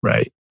 1,000,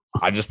 right?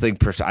 I just think.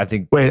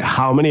 Wait,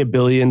 how many? A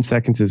billion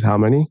seconds is how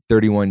many?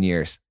 31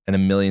 years, and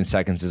 1 million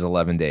seconds is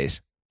 11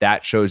 days.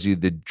 That shows you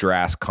the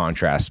drastic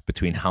contrast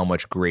between how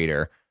much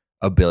greater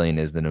a billion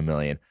is than a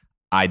million.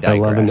 I digress. I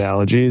love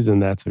analogies, and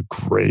that's a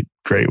great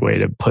way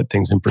to put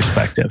things in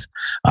perspective.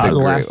 The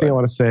last thing I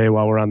want to say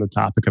while we're on the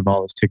topic of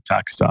all this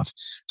TikTok stuff.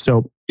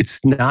 So it's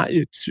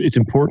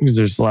important because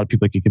there's a lot of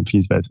people that get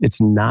confused by this.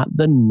 It's not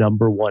the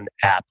number one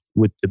app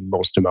with the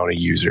most amount of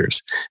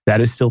users.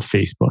 That is still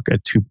Facebook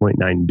at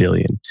 2.9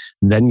 billion,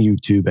 then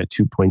YouTube at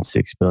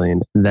 2.6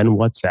 billion, then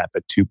WhatsApp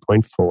at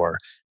 2.4,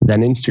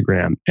 then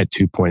Instagram at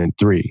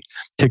 2.3.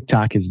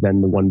 TikTok is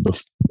then the one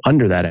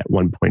under that at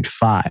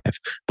 1.5.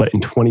 But in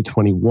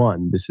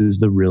 2021, this is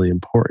the really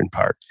important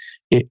part.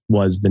 It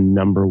was the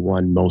number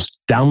one most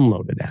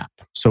downloaded app.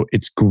 So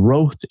its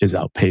growth is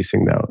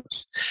outpacing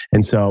those.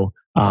 And so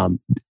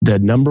the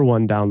number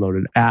one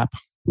downloaded app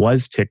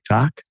was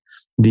TikTok.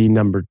 The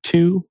number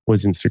 2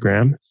 was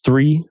Instagram,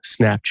 3,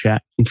 Snapchat,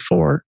 and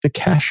 4, the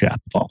Cash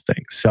App of all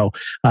things. So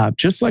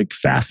just like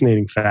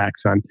fascinating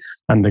facts on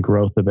the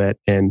growth of it.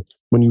 And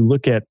when you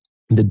look at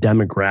the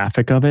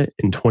demographic of it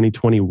in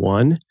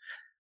 2021,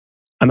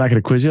 I'm not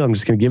going to quiz you. I'm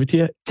just going to give it to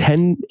you.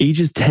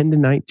 Ages 10 to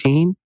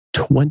 19,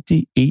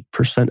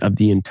 28% of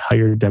the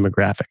entire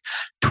demographic.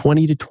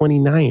 20 to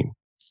 29,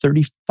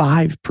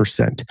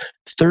 35%.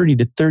 30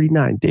 to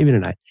 39, David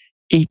and I,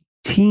 18%.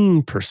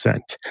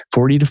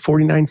 40 to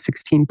 49,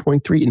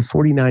 16.3, and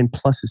 49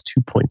 plus is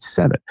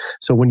 2.7.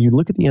 So when you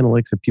look at the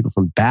analytics of people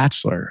from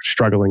Bachelor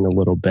struggling a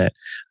little bit,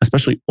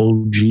 especially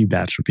OG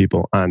Bachelor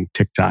people on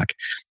TikTok,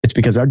 it's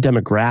because our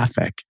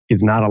demographic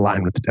is not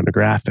aligned with the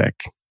demographic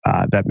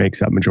that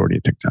makes up majority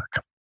of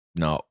TikTok.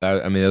 No,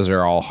 I mean, those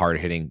are all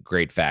hard-hitting,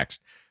 great facts.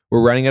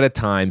 We're running out of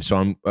time,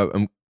 so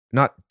I'm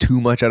not too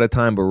much out of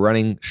time, but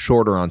running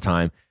shorter on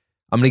time.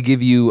 I'm going to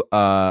give you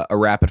a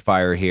rapid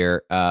fire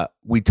here.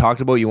 We talked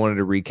about you wanted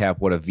to recap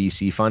what a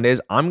VC fund is.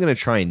 I'm going to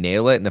try and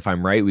nail it, and if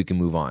I'm right, we can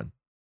move on.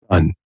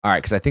 Fun. All right,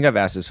 because I think I've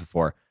asked this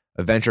before.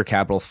 A venture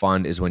capital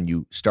fund is when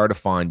you start a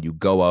fund, you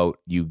go out,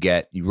 you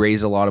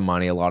raise a lot of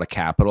money, a lot of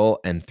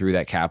capital, and through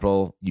that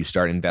capital, you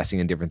start investing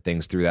in different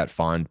things through that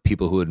fund.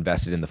 People who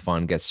invested in the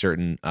fund get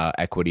certain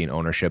equity and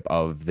ownership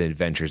of the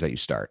ventures that you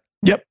start.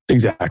 Yep,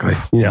 exactly.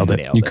 You nailed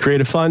it. You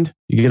create a fund,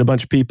 you get a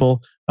bunch of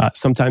people.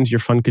 Sometimes your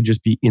fund could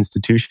just be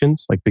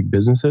institutions, like big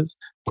businesses,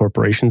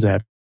 corporations that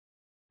have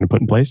to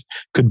put in place.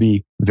 Could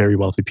be very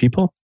wealthy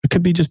people. It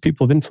could be just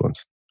people of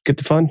influence. Get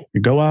the fund,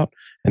 you go out,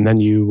 and then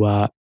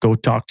you go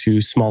talk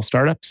to small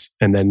startups,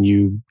 and then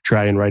you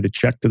try and write a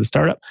check to the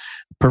startup.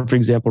 Perfect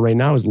example right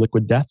now is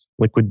Liquid Death.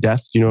 Liquid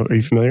Death, are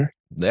you familiar?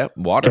 Yeah,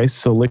 water. Okay,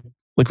 so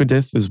Liquid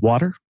Death is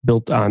water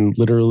built on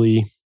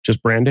literally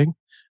just branding.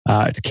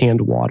 It's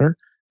canned water.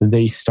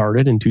 They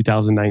started in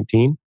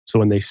 2019. So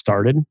when they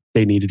started,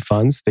 they needed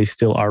funds. They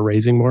still are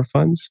raising more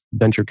funds.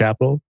 Venture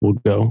capital will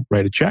go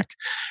write a check,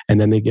 and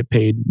then they get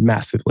paid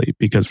massively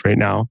because right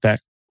now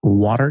that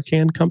water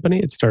can company,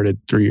 it started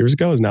 3 years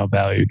ago, is now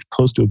valued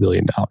close to $1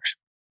 billion.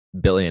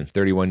 Billion,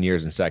 31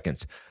 years and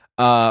seconds.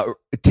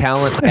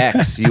 Talent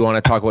X, you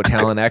want to talk about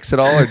Talent X at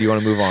all, or do you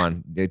want to move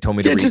on? They told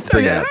me to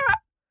bring it up.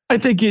 I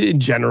think in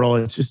general,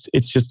 it's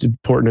just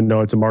important to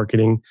know it's a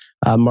marketing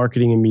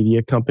and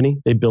media company.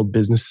 They build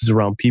businesses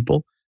around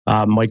people.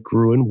 Mike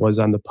Gruen was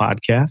on the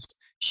podcast.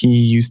 He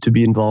used to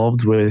be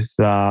involved with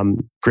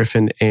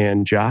Griffin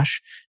and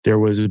Josh. There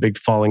was a big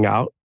falling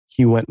out.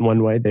 He went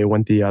one way, they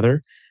went the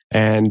other.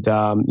 And,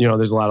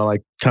 there's a lot of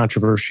like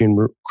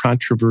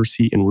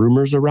controversy and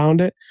rumors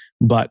around it.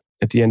 But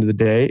at the end of the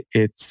day,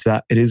 it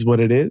is what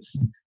it is.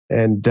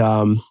 And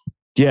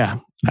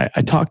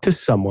I talked to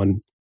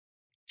someone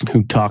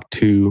who talked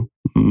to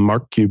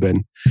Mark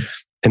Cuban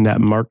and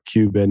that Mark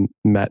Cuban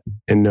met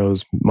and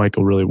knows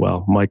Michael really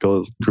well.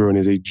 Michael Gruen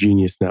is a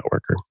genius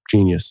networker,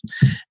 genius.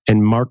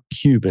 And Mark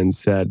Cuban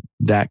said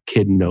that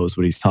kid knows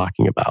what he's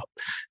talking about.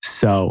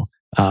 So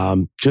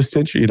just,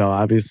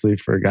 obviously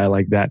for a guy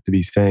like that to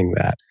be saying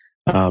that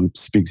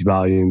speaks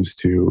volumes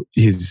to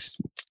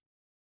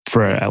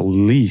for at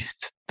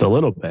least a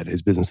little bit,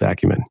 his business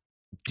acumen.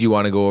 Do you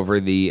want to go over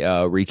the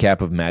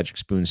recap of Magic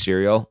Spoon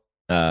cereal?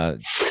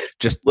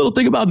 Just a little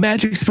thing about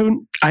Magic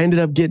Spoon. I ended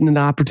up getting an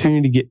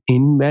opportunity to get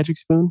in Magic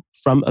Spoon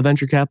from a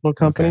venture capital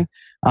company.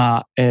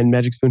 Okay. And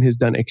Magic Spoon has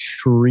done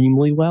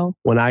extremely well.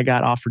 When I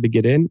got offered to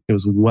get in, it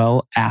was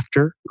well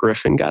after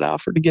Griffin got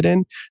offered to get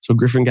in. So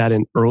Griffin got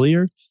in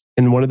earlier.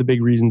 And one of the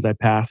big reasons I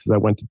passed is I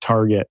went to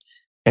Target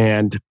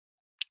and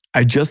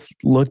I just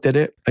looked at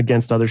it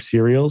against other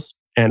cereals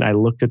and I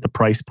looked at the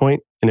price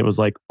point and it was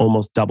like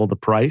almost double the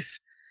price.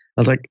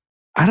 I was like,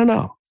 I don't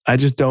know. I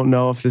just don't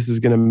know if this is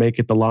going to make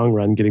it the long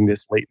run getting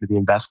this late into the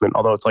investment,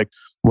 although it's like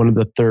one of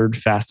the third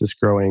fastest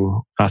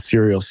growing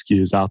cereal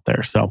SKUs out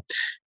there. So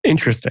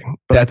interesting.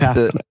 But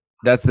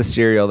that's the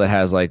cereal that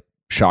has like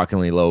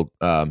shockingly low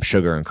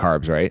sugar and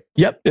carbs, right?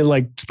 Yep. It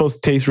like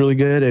supposed to taste really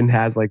good and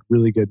has like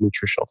really good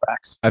nutritional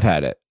facts. I've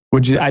had it.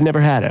 I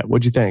never had it.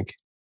 What'd you think?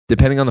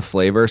 Depending on the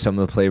flavor, some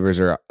of the flavors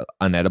are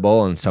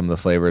unedible and some of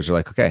the flavors are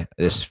like, okay,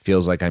 this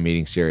feels like I'm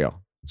eating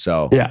cereal.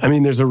 So yeah, I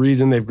mean, there's a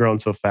reason they've grown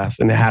so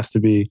fast, and it has to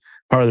be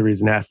part of the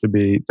reason has to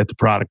be that the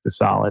product is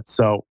solid.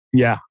 So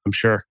yeah, I'm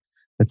sure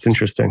that's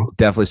interesting.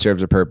 Definitely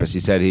serves a purpose. He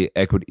said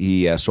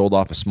he sold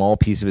off a small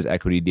piece of his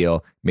equity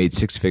deal, made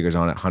 6 figures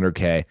on it,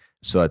 $100K.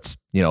 So that's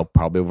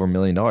probably over $1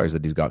 million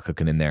that he's got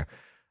cooking in there.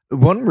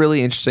 One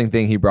really interesting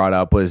thing he brought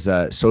up was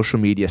social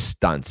media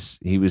stunts.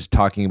 He was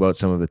talking about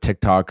some of the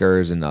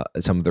TikTokers and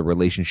some of the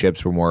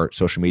relationships were more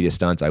social media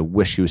stunts. I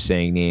wish he was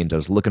saying names. I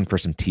was looking for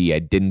some tea. I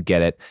didn't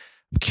get it.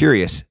 I'm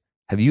curious,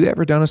 have you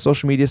ever done a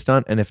social media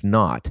stunt? And if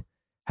not,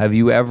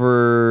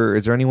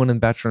 is there anyone in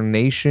Bachelor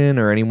Nation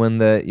or anyone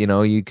that,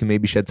 you can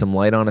maybe shed some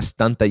light on a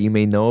stunt that you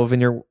may know of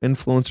in your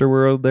influencer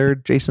world there,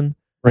 Jason?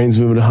 Brain's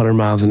moving 100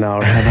 miles an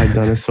hour. Have I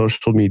done a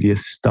social media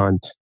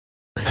stunt?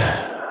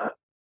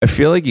 I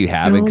feel like you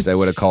haven't because I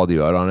would have called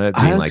you out on it,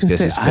 being like,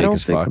 this is fake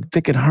as fuck. I'm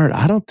thinking hard.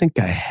 I don't think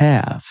I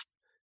have.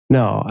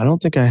 No, I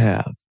don't think I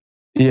have.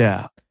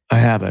 Yeah, I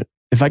haven't.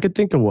 If I could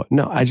think of what,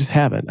 no, I just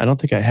haven't. I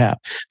don't think I have.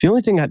 The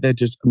only thing that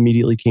just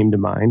immediately came to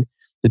mind,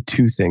 the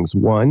two things.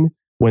 One,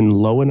 when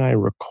Lo and I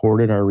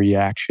recorded our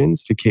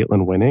reactions to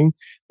Caitlyn winning,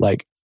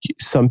 like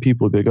some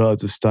people would be like, oh,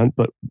 it's a stunt,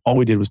 but all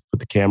we did was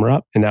put the camera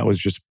up and that was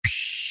just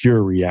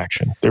pure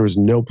reaction. There was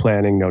no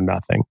planning, no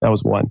nothing. That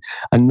was one.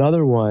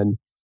 Another one,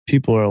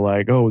 people are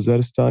like, oh, was that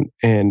a stunt?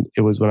 And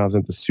it was when I was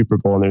at the Super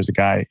Bowl and there's a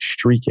guy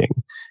streaking.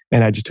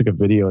 And I just took a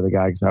video of the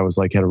guy because I was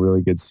like, had a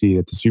really good seat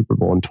at the Super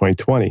Bowl in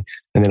 2020.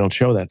 And they don't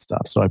show that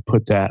stuff. So I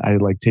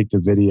take the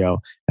video,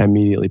 I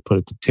immediately put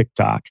it to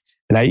TikTok.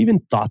 And I even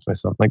thought to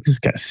myself, like, this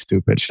guy's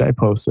stupid. Should I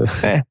post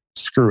this?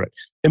 Screw it.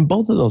 And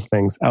both of those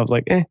things, I was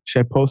like, should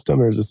I post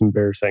them or is this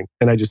embarrassing?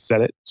 And I just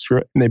said it, screw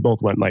it. And they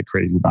both went like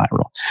crazy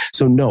viral.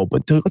 So no,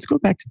 but let's go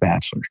back to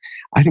Bachelor.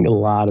 I think a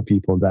lot of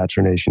people in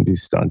Bachelor Nation do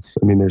stunts.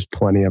 I mean, there's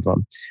plenty of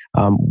them.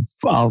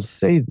 I'll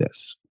say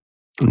this,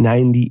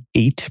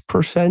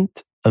 98%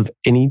 of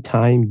any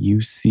time you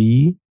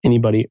see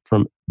anybody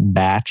from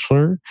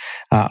Bachelor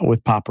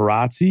with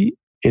paparazzi,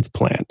 it's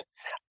planned.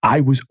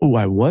 I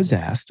was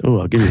asked,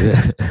 I'll give you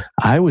this.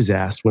 I was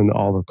asked when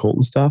all the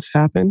Colton stuff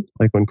happened,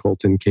 like when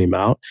Colton came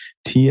out,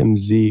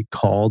 TMZ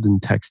called and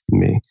texted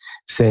me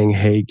saying,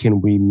 hey, can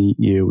we meet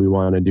you? We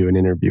want to do an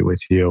interview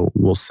with you.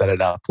 We'll set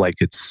it up like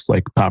it's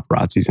like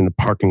paparazzi's in the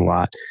parking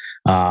lot,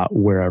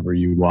 wherever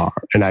you are.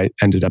 And I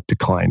ended up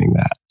declining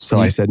that. So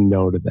I said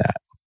no to that.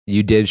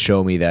 You did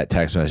show me that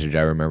text message.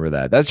 I remember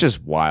that. That's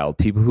just wild.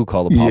 People who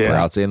call the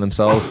paparazzi in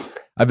themselves.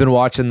 I've been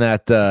watching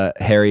that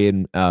Harry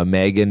and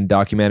Meghan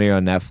documentary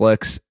on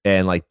Netflix,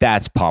 and like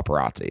that's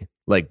paparazzi.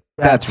 Like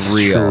that's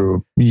real.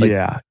 True. Like,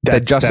 yeah,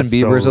 that Justin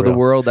Bieber's of the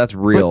world. That's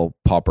real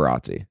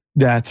paparazzi.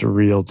 That's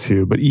real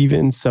too. But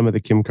even some of the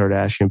Kim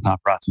Kardashian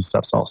paparazzi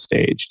stuff's all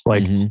staged.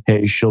 Like,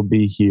 hey, she'll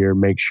be here.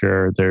 Make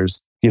sure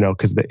there's,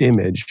 because the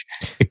image,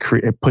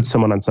 it puts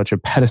someone on such a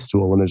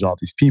pedestal when there's all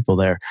these people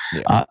there.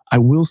 Yeah. I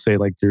will say,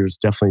 like, there's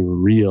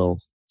definitely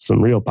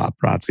some real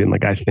paparazzi. And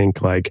like, I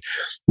think like,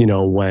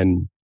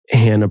 when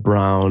Hannah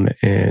Brown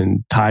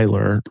and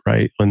Tyler,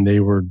 right, when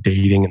they were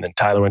dating and then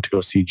Tyler went to go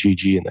see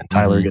Gigi and then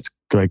Tyler gets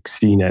like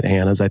seen at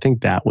Hannah's, I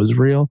think that was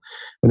real.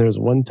 And there was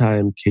one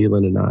time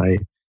Caitlyn and I,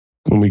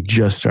 when we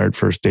just started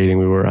first dating,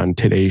 we were on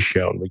Today's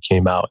Show and we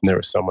came out and there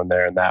was someone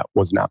there and that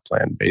was not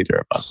planned by either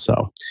of us.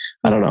 So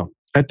I don't know.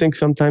 I think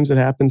sometimes it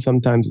happens,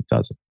 sometimes it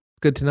doesn't.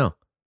 Good to know.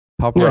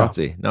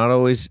 Paparazzi. Yeah. Not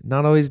always,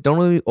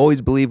 don't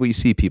always believe what you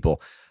see,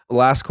 people.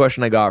 Last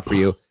question I got for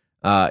you.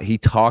 He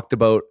talked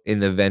about in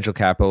the venture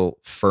capital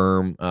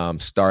firm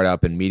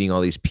startup and meeting all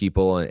these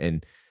people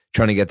and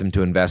trying to get them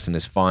to invest in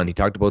his fund. He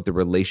talked about the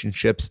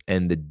relationships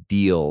and the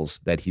deals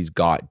that he's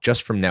got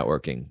just from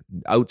networking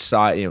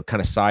outside,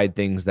 kind of side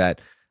things that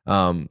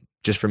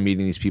just from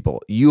meeting these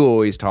people. You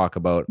always talk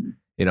about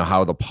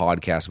how the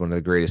podcast, one of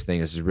the greatest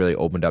things, has really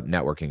opened up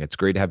networking. It's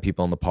great to have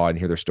people on the pod and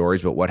hear their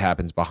stories, but what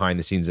happens behind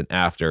the scenes and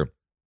after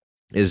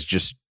is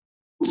just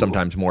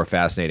sometimes more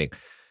fascinating.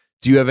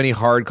 Do you have any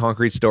hard,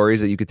 concrete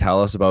stories that you could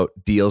tell us about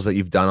deals that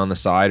you've done on the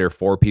side, or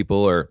for people,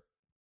 or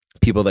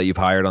people that you've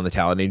hired on the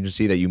talent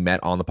agency that you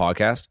met on the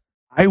podcast?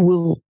 I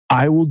will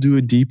do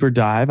a deeper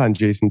dive on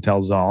Jason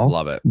Tells All.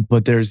 Love it.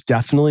 But there's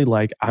definitely,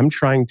 I'm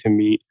trying to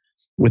meet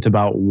with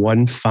about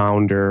one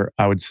founder,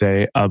 I would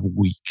say, a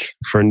week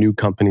for new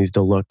companies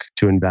to look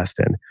to invest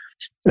in.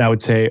 And I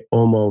would say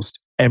almost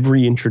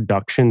every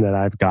introduction that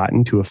I've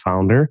gotten to a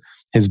founder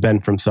has been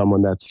from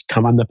someone that's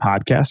come on the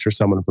podcast or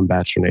someone from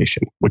Bachelor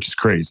Nation, which is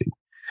crazy.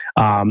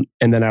 And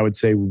then I would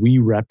say we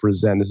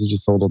represent, this is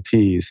just a little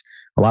tease,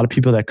 a lot of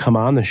people that come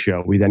on the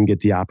show, we then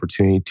get the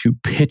opportunity to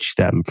pitch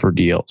them for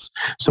deals.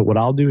 So what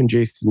I'll do in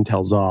Jason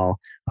Tells All,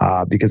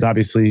 because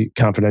obviously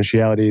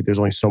confidentiality, there's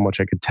only so much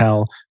I could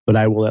tell, but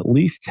I will at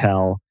least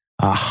tell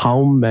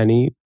how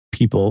many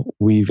people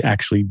we've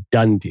actually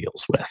done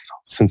deals with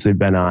since they've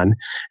been on.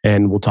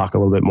 And we'll talk a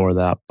little bit more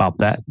about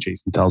that.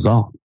 Jason Tells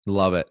All.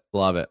 Love it.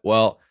 Love it.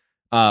 Well,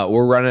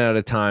 we're running out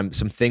of time.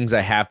 Some things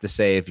I have to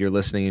say, if you're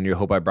listening and you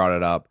hope I brought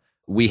it up,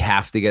 we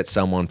have to get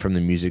someone from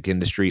the music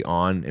industry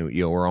on.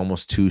 We're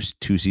almost two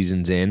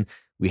seasons in.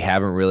 We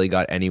haven't really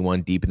got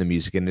anyone deep in the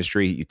music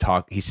industry.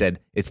 He said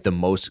it's the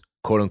most,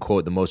 quote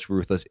unquote, the most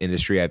ruthless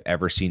industry I've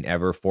ever seen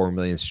ever. 4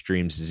 million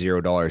streams,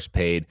 $0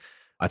 paid.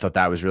 I thought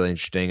that was really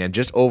interesting. And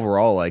just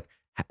overall,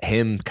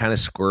 him kind of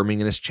squirming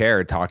in his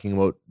chair, talking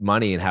about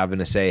money and having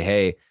to say,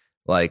 hey,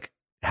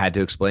 had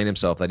to explain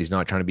himself that he's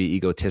not trying to be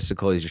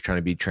egotistical. He's just trying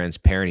to be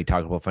transparent. He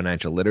talked about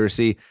financial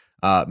literacy.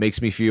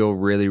 Makes me feel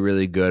really,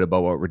 really good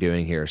about what we're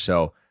doing here.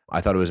 So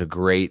I thought it was a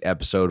great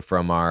episode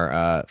from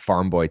our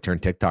farm boy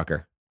turned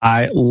TikToker.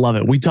 I love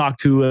it.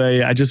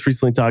 I just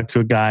recently talked to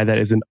a guy that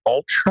is an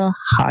ultra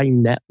high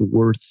net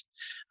worth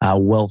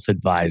wealth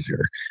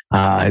advisor.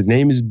 His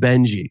name is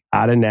Benji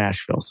out of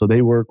Nashville. So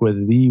they work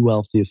with the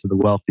wealthiest of the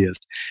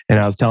wealthiest. And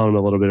I was telling him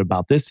a little bit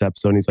about this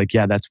episode. And he's like,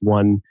 yeah, that's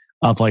one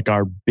of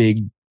our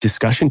big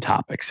discussion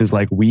topics is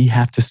we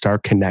have to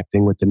start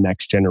connecting with the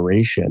next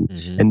generation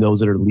and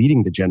those that are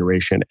leading the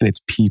generation. And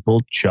it's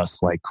people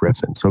just like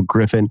Griffin. So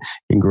Griffin,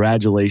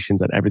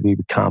 congratulations on everything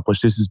you've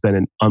accomplished. This has been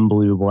an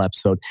unbelievable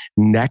episode.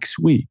 Next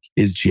week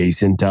is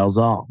Jason Tells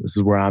All. This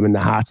is where I'm in the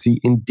hot seat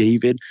and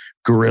David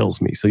grills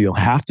me. So you'll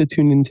have to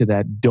tune into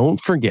that. Don't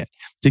forget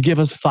to give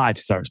us 5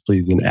 stars,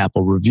 please, in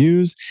Apple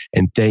reviews.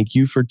 And thank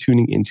you for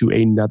tuning into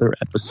another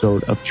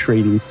episode of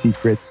Trading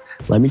Secrets.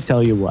 Let me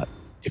tell you what.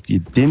 If you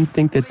didn't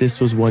think that this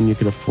was one you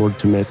could afford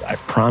to miss, I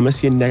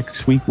promise you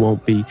next week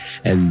won't be.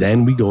 And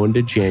then we go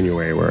into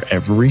January where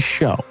every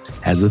show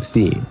has a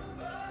theme.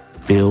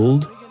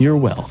 Build your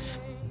wealth,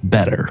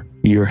 better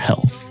your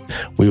health.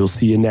 We will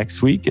see you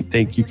next week. And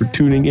thank you for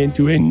tuning in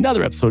to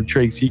another episode of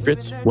Trading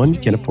Secrets, one you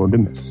can't afford to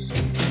miss.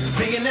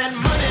 Making that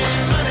money,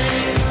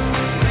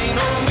 rain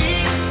on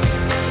me.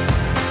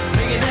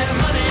 Making that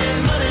money,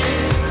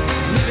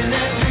 living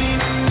that dream.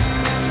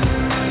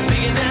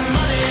 Making that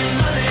money,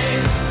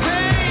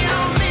 rain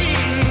on me.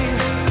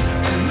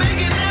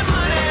 Making that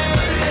money,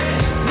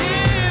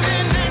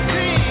 living that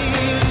dream.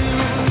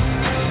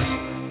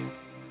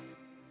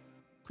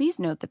 Please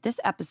note that this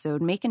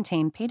episode may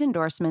contain paid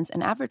endorsements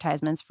and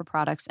advertisements for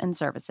products and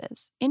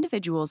services.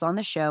 Individuals on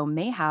the show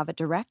may have a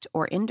direct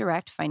or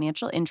indirect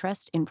financial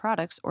interest in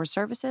products or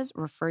services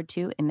referred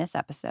to in this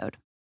episode.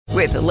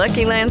 With the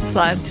Lucky Land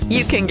Slots,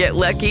 you can get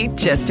lucky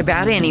just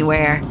about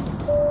anywhere.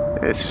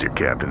 This is your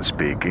captain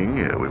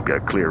speaking. We've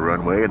got clear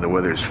runway and the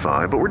weather's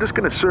fine, but we're just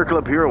going to circle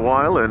up here a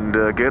while and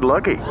get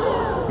lucky.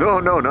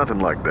 No, nothing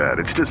like that.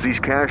 It's just these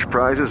cash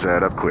prizes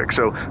add up quick.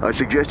 So I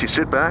suggest you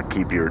sit back,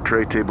 keep your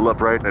tray table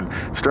upright, and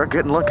start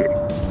getting lucky.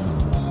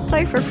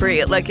 Play for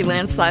free at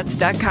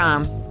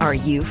LuckyLandSlots.com. Are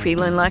you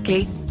feeling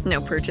lucky?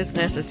 No purchase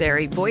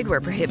necessary. Void where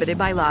prohibited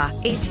by law.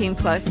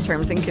 18+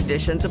 terms and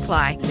conditions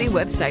apply. See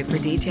website for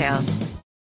details.